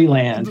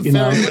Fairyland,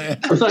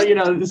 or so,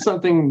 it's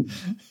something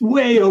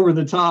way over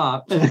the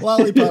top.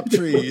 Lollipop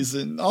trees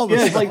and all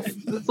this. Yeah,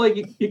 it's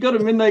like you go to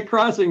Midnight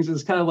Crossings.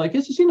 It's kind of like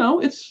it's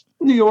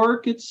New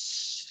York.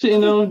 It's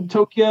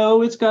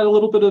Tokyo. It's got a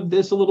little bit of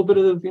this, a little bit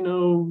of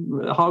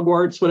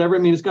Hogwarts, whatever.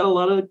 It's got a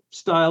lot of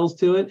styles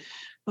to it.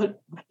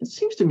 But it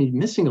seems to me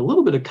missing a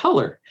little bit of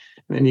color.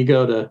 And then you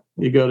go to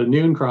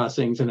noon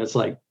crossings, and it's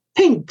like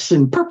pinks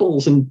and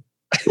purples and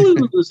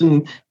blues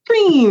and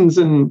greens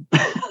and.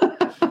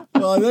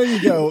 Well, there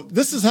you go.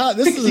 This is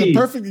a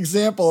perfect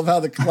example of how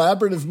the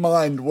collaborative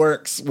mind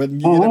works when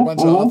you get a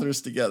bunch of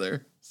authors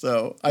together.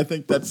 So I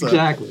think that's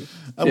exactly.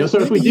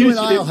 So if you and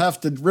I'll have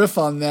to riff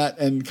on that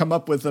and come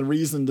up with a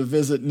reason to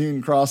visit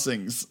noon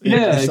crossings.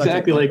 Yeah,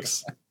 exactly.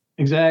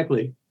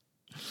 Exactly.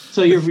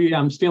 So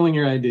I'm stealing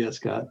your idea,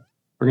 Scott.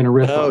 We're going to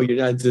riff. Oh, you're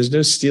not. There's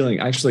no stealing.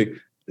 Actually,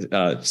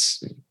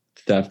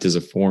 theft is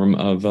a form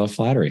of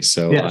flattery.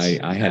 So yes,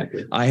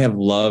 I have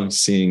loved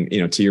seeing,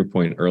 to your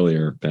point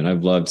earlier, Ben,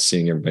 I've loved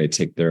seeing everybody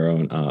take their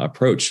own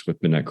approach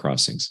with Midnight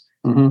Crossings,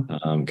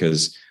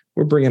 because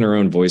we're bringing our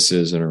own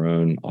voices and our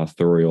own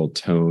authorial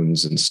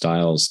tones and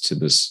styles to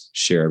this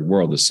shared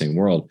world, the same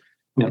world.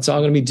 Yeah. It's all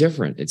going to be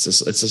different. It's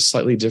a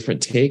slightly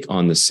different take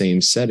on the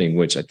same setting,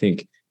 which I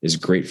think is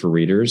great for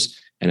readers.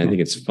 And I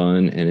think it's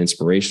fun and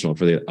inspirational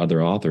for the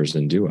other authors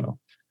in Duo.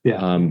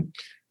 Yeah.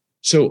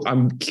 So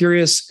I'm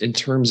curious in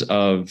terms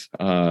of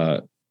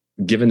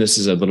given this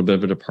is a little bit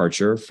of a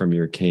departure from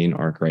your Kane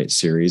Arkwright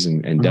series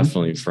and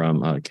definitely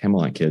from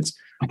Camelot Kids,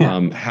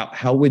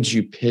 how would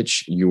you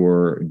pitch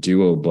your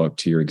duo book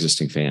to your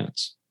existing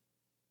fans?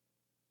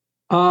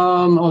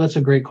 That's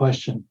a great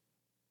question.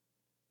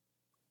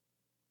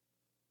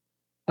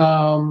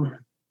 Oh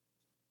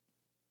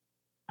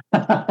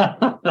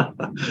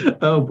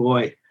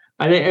boy,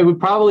 it would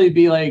probably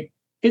be like,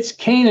 it's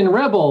Cain and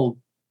Rebel.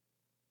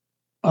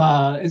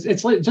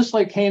 It's like just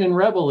like Cain and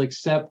Rebel,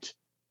 except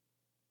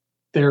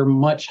they're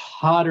much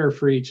hotter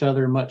for each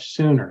other much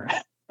sooner.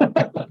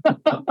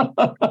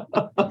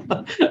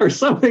 Or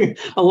something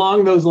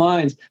along those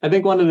lines. I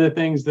think one of the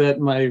things that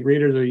my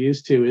readers are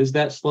used to is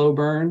that slow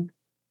burn.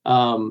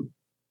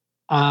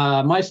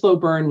 My slow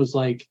burn was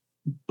like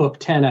book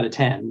 10 out of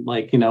 10,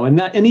 like,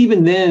 and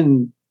even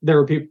then there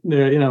were people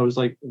there, it was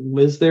like,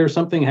 was there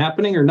something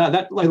happening or not?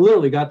 That I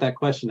literally got that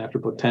question after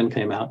book 10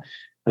 came out.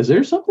 Is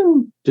there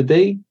something? Did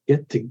they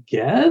get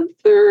together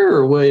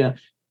or what? Yeah.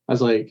 I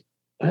was like,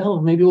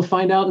 well, maybe we'll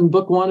find out in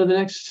book 1 of the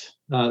next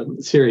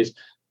series.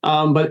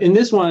 But in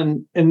this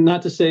one, and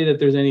not to say that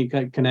there's any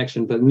kind of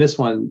connection, but in this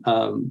one,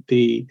 I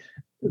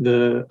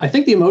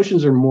think the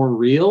emotions are more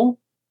real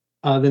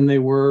than they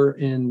were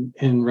in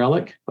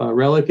Relic.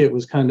 Relic, it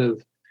was kind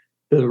of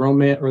the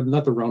romance, or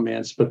not the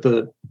romance, but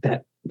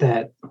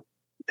that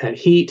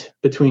heat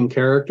between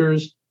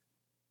characters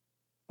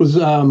was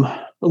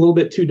a little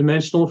bit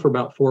two-dimensional for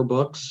about 4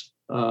 books.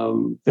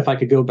 If I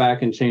could go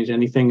back and change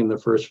anything in the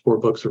first 4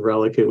 books of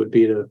Relic, it would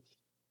be to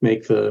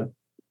make the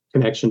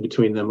connection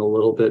between them a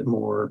little bit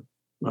more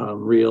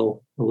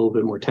real, a little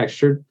bit more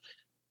textured.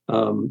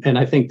 And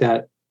I think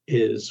that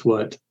is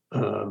what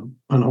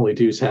Unholy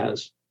Deuce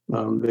has.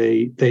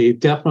 They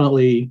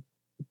definitely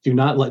do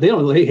not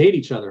they hate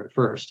each other at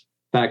first.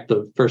 In fact,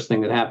 the first thing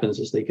that happens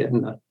is they get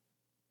in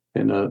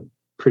a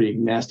pretty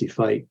nasty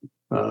fight,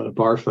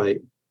 bar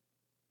fight.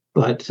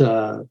 But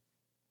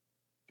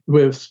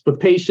with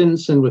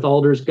patience and with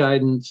Alder's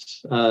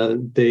guidance,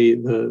 the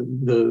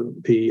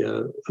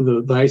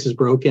ice is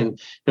broken,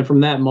 and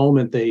from that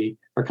moment they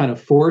are kind of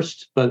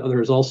forced. But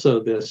there's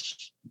also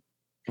this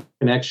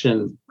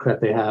connection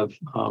that they have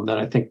that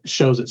I think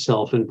shows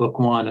itself in book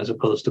 1 as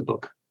opposed to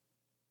book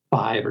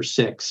 5 or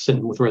 6,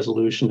 and with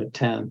resolution at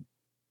 10.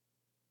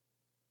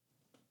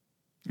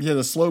 Yeah,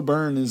 the slow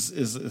burn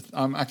is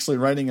I'm actually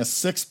writing a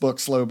 6-book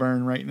slow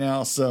burn right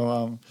now,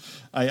 so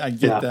I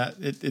get that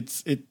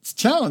it's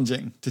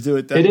challenging to do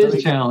it. It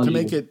is challenging to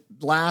make it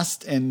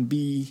last and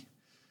be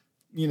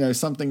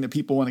something that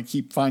people want to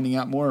keep finding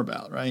out more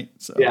about, right?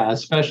 So yeah,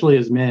 especially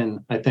as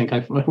men, I think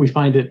we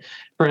find it.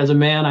 Or as a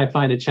man, I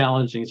find it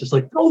challenging. It's just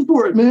like, go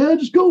for it, man,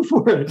 just go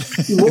for it,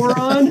 you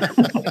moron.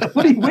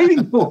 What are you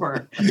waiting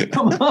for?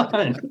 Come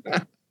on.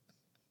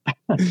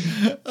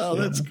 Oh,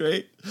 that's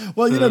great.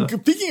 Well,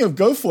 speaking of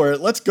go for it,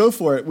 let's go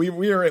for it.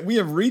 We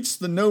have reached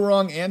the no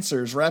wrong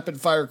answers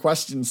rapid fire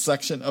questions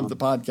section of the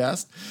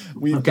podcast.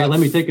 Let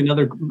me take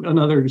another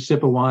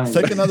sip of wine.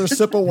 Take another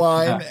sip of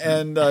wine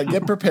and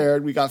get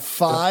prepared. We got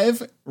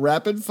 5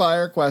 rapid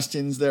fire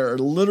questions. There are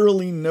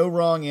literally no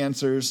wrong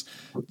answers.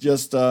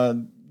 Just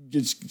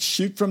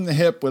shoot from the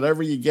hip,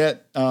 whatever you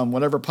get,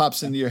 whatever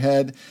pops into your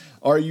head.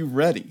 Are you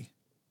ready?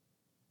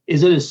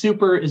 Is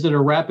it a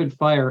rapid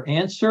fire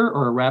answer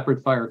or a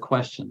rapid fire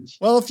questions?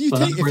 Well, if you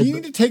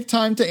need to take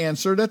time to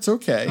answer, that's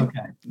okay.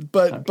 Okay.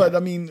 But I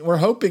mean, we're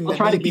hoping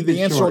that maybe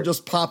the answer will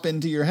just pop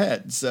into your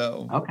head.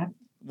 So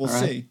we'll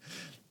see.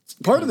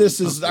 Part of this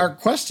is our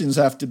questions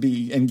have to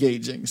be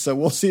engaging. So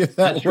we'll see if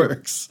that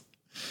works.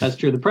 That's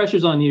true. The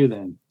pressure's on you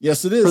then.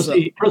 Yes, it is.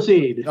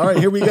 Proceed. All right,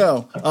 here we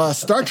go.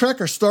 Star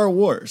Trek or Star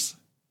Wars?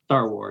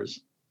 Star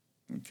Wars.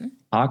 Okay.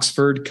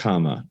 Oxford,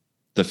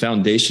 the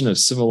foundation of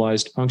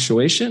civilized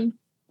punctuation,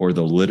 or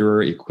the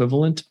literary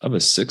equivalent of a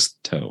 6th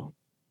toe?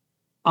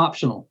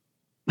 Optional.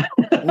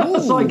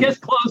 So I guess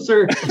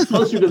closer to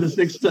the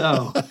 6th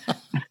toe.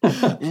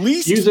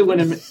 Use it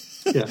when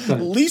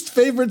least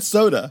favorite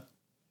soda.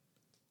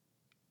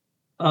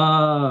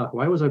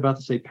 Why was I about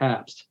to say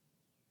Pabst?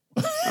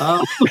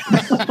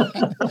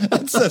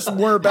 That says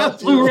more about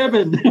Pabst Blue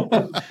Ribbon.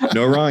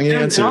 No wrong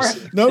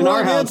answers. No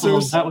wrong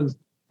answers. That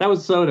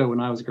was soda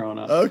when I was growing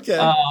up. Okay.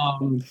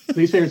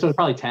 Least favorite soda,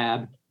 probably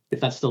Tab, if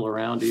that's still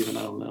around even.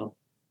 I don't know.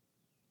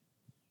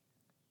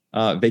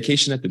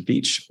 Vacation at the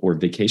beach or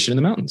vacation in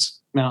the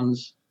mountains?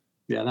 Mountains.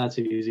 Yeah, that's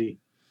easy.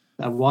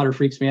 That water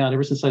freaks me out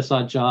ever since I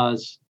saw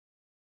Jaws.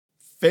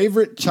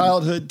 Favorite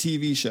childhood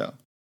TV show?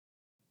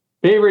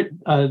 Favorite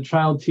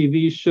child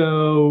TV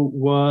show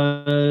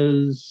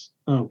was,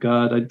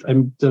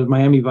 the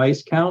Miami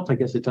Vice count? I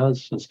guess it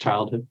does. It's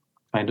childhood.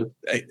 Kind of.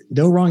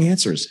 No wrong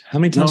answers. How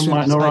many times?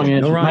 No wrong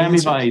answers. Miami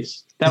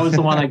Vice. That was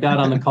the one I got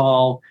on the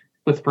call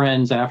with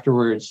friends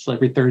afterwards.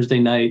 Every Thursday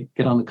night,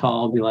 get on the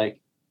call and be like,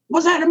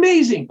 was that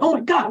amazing? Oh my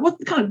God, what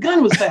kind of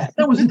gun was that?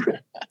 That was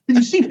incredible. Did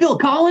you see Phil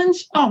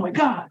Collins? Oh my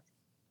God.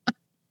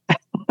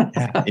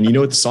 And you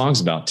know what the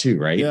song's about too,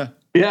 right? Yeah.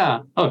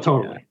 Yeah. Oh,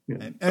 totally.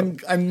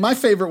 And my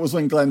favorite was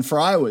when Glenn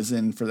Fry was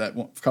in for that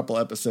couple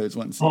episodes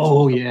one season.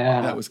 Oh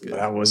yeah, that was good.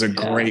 That was a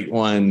great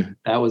one.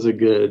 That was a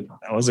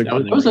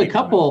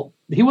couple. One.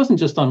 He wasn't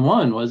just on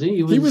one, was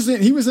he? He was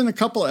in a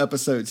couple of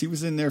episodes. He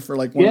was in there for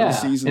like one of the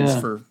seasons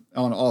for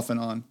on off and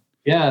on.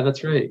 Yeah,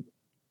 that's right.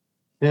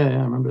 Yeah,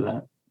 I remember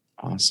that.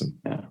 Awesome.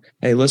 Yeah.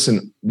 Hey,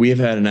 listen, we have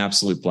had an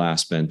absolute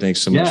blast, Ben.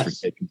 Thanks so much for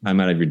taking time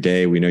out of your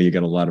day. We know you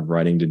got a lot of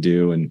writing to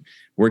do, and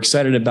we're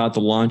excited about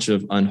the launch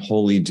of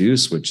Unholy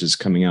Deuce, which is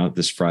coming out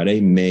this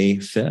Friday, May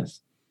 5th.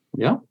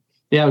 Yeah.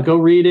 Yeah, go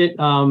read it.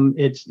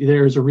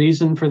 There's a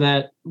reason for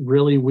that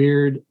really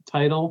weird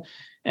title,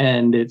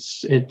 and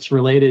it's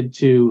related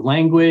to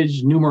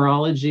language,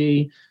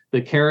 numerology,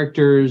 the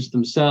characters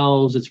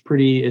themselves. It's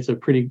a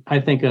pretty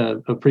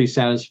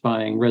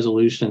satisfying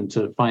resolution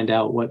to find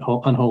out what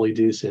Unholy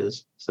Deuce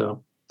is.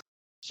 So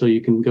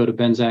you can go to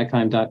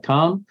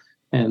benzackheim.com,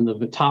 and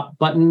the top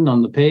button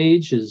on the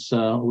page is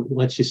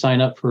lets you sign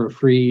up for a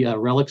free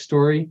relic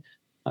story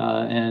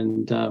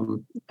and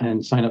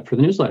sign up for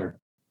the newsletter.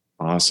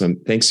 Awesome.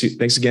 Thanks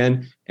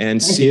again.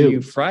 And see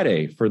you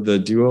Friday for the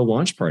duo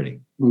launch party.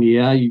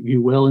 Yeah,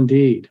 you will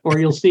indeed. Or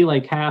you'll see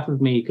like half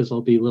of me because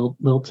I'll be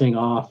lilting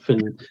off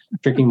and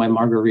drinking my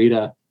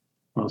margarita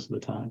most of the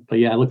time. But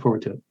yeah, I look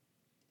forward to it.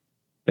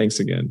 Thanks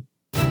again.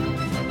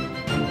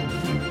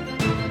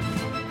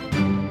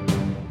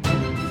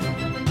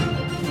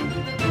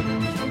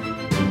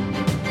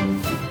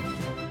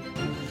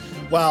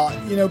 Wow,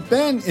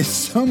 Ben is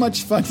so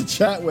much fun to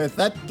chat with.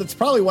 That's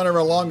probably one of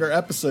our longer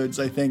episodes,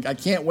 I think. I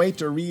can't wait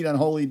to read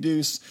Unholy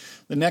Deuce,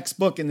 the next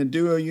book in the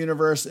Duo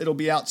universe. It'll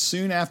be out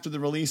soon after the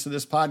release of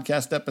this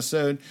podcast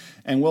episode,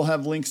 and we'll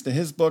have links to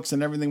his books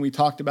and everything we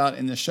talked about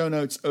in the show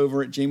notes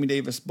over at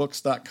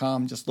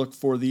jamiedavisbooks.com. Just look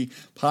for the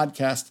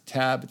podcast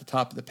tab at the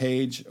top of the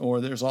page, or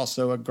there's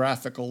also a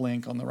graphical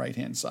link on the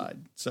right-hand side.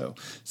 So,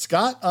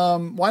 Scott,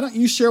 why don't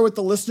you share with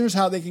the listeners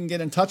how they can get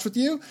in touch with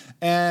you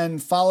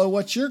and follow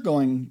what you're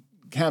going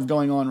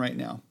on right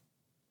now?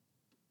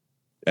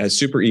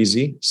 Super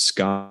easy.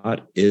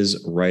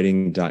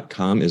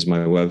 scottiswriting.com is my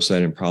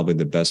website and probably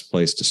the best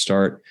place to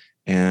start.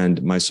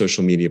 And my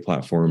social media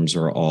platforms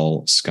are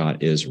all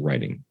Scott is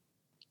Writing.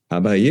 How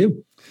about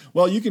you?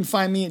 Well, you can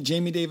find me at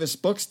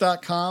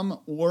jamiedavisbooks.com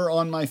or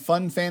on my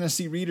Fun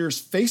Fantasy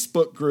Readers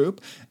Facebook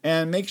group.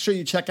 And make sure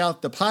you check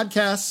out the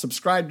podcast,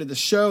 subscribe to the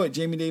show at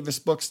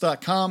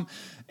jamiedavisbooks.com,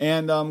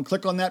 and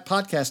click on that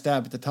podcast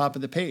tab at the top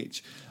of the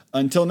page.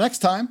 Until next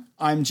time,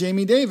 I'm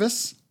Jamie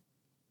Davis.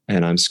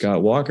 And I'm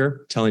Scott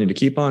Walker, telling you to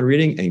keep on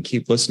reading and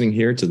keep listening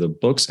here to the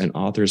Books and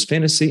Authors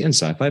Fantasy and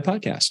Sci-Fi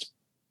Podcast.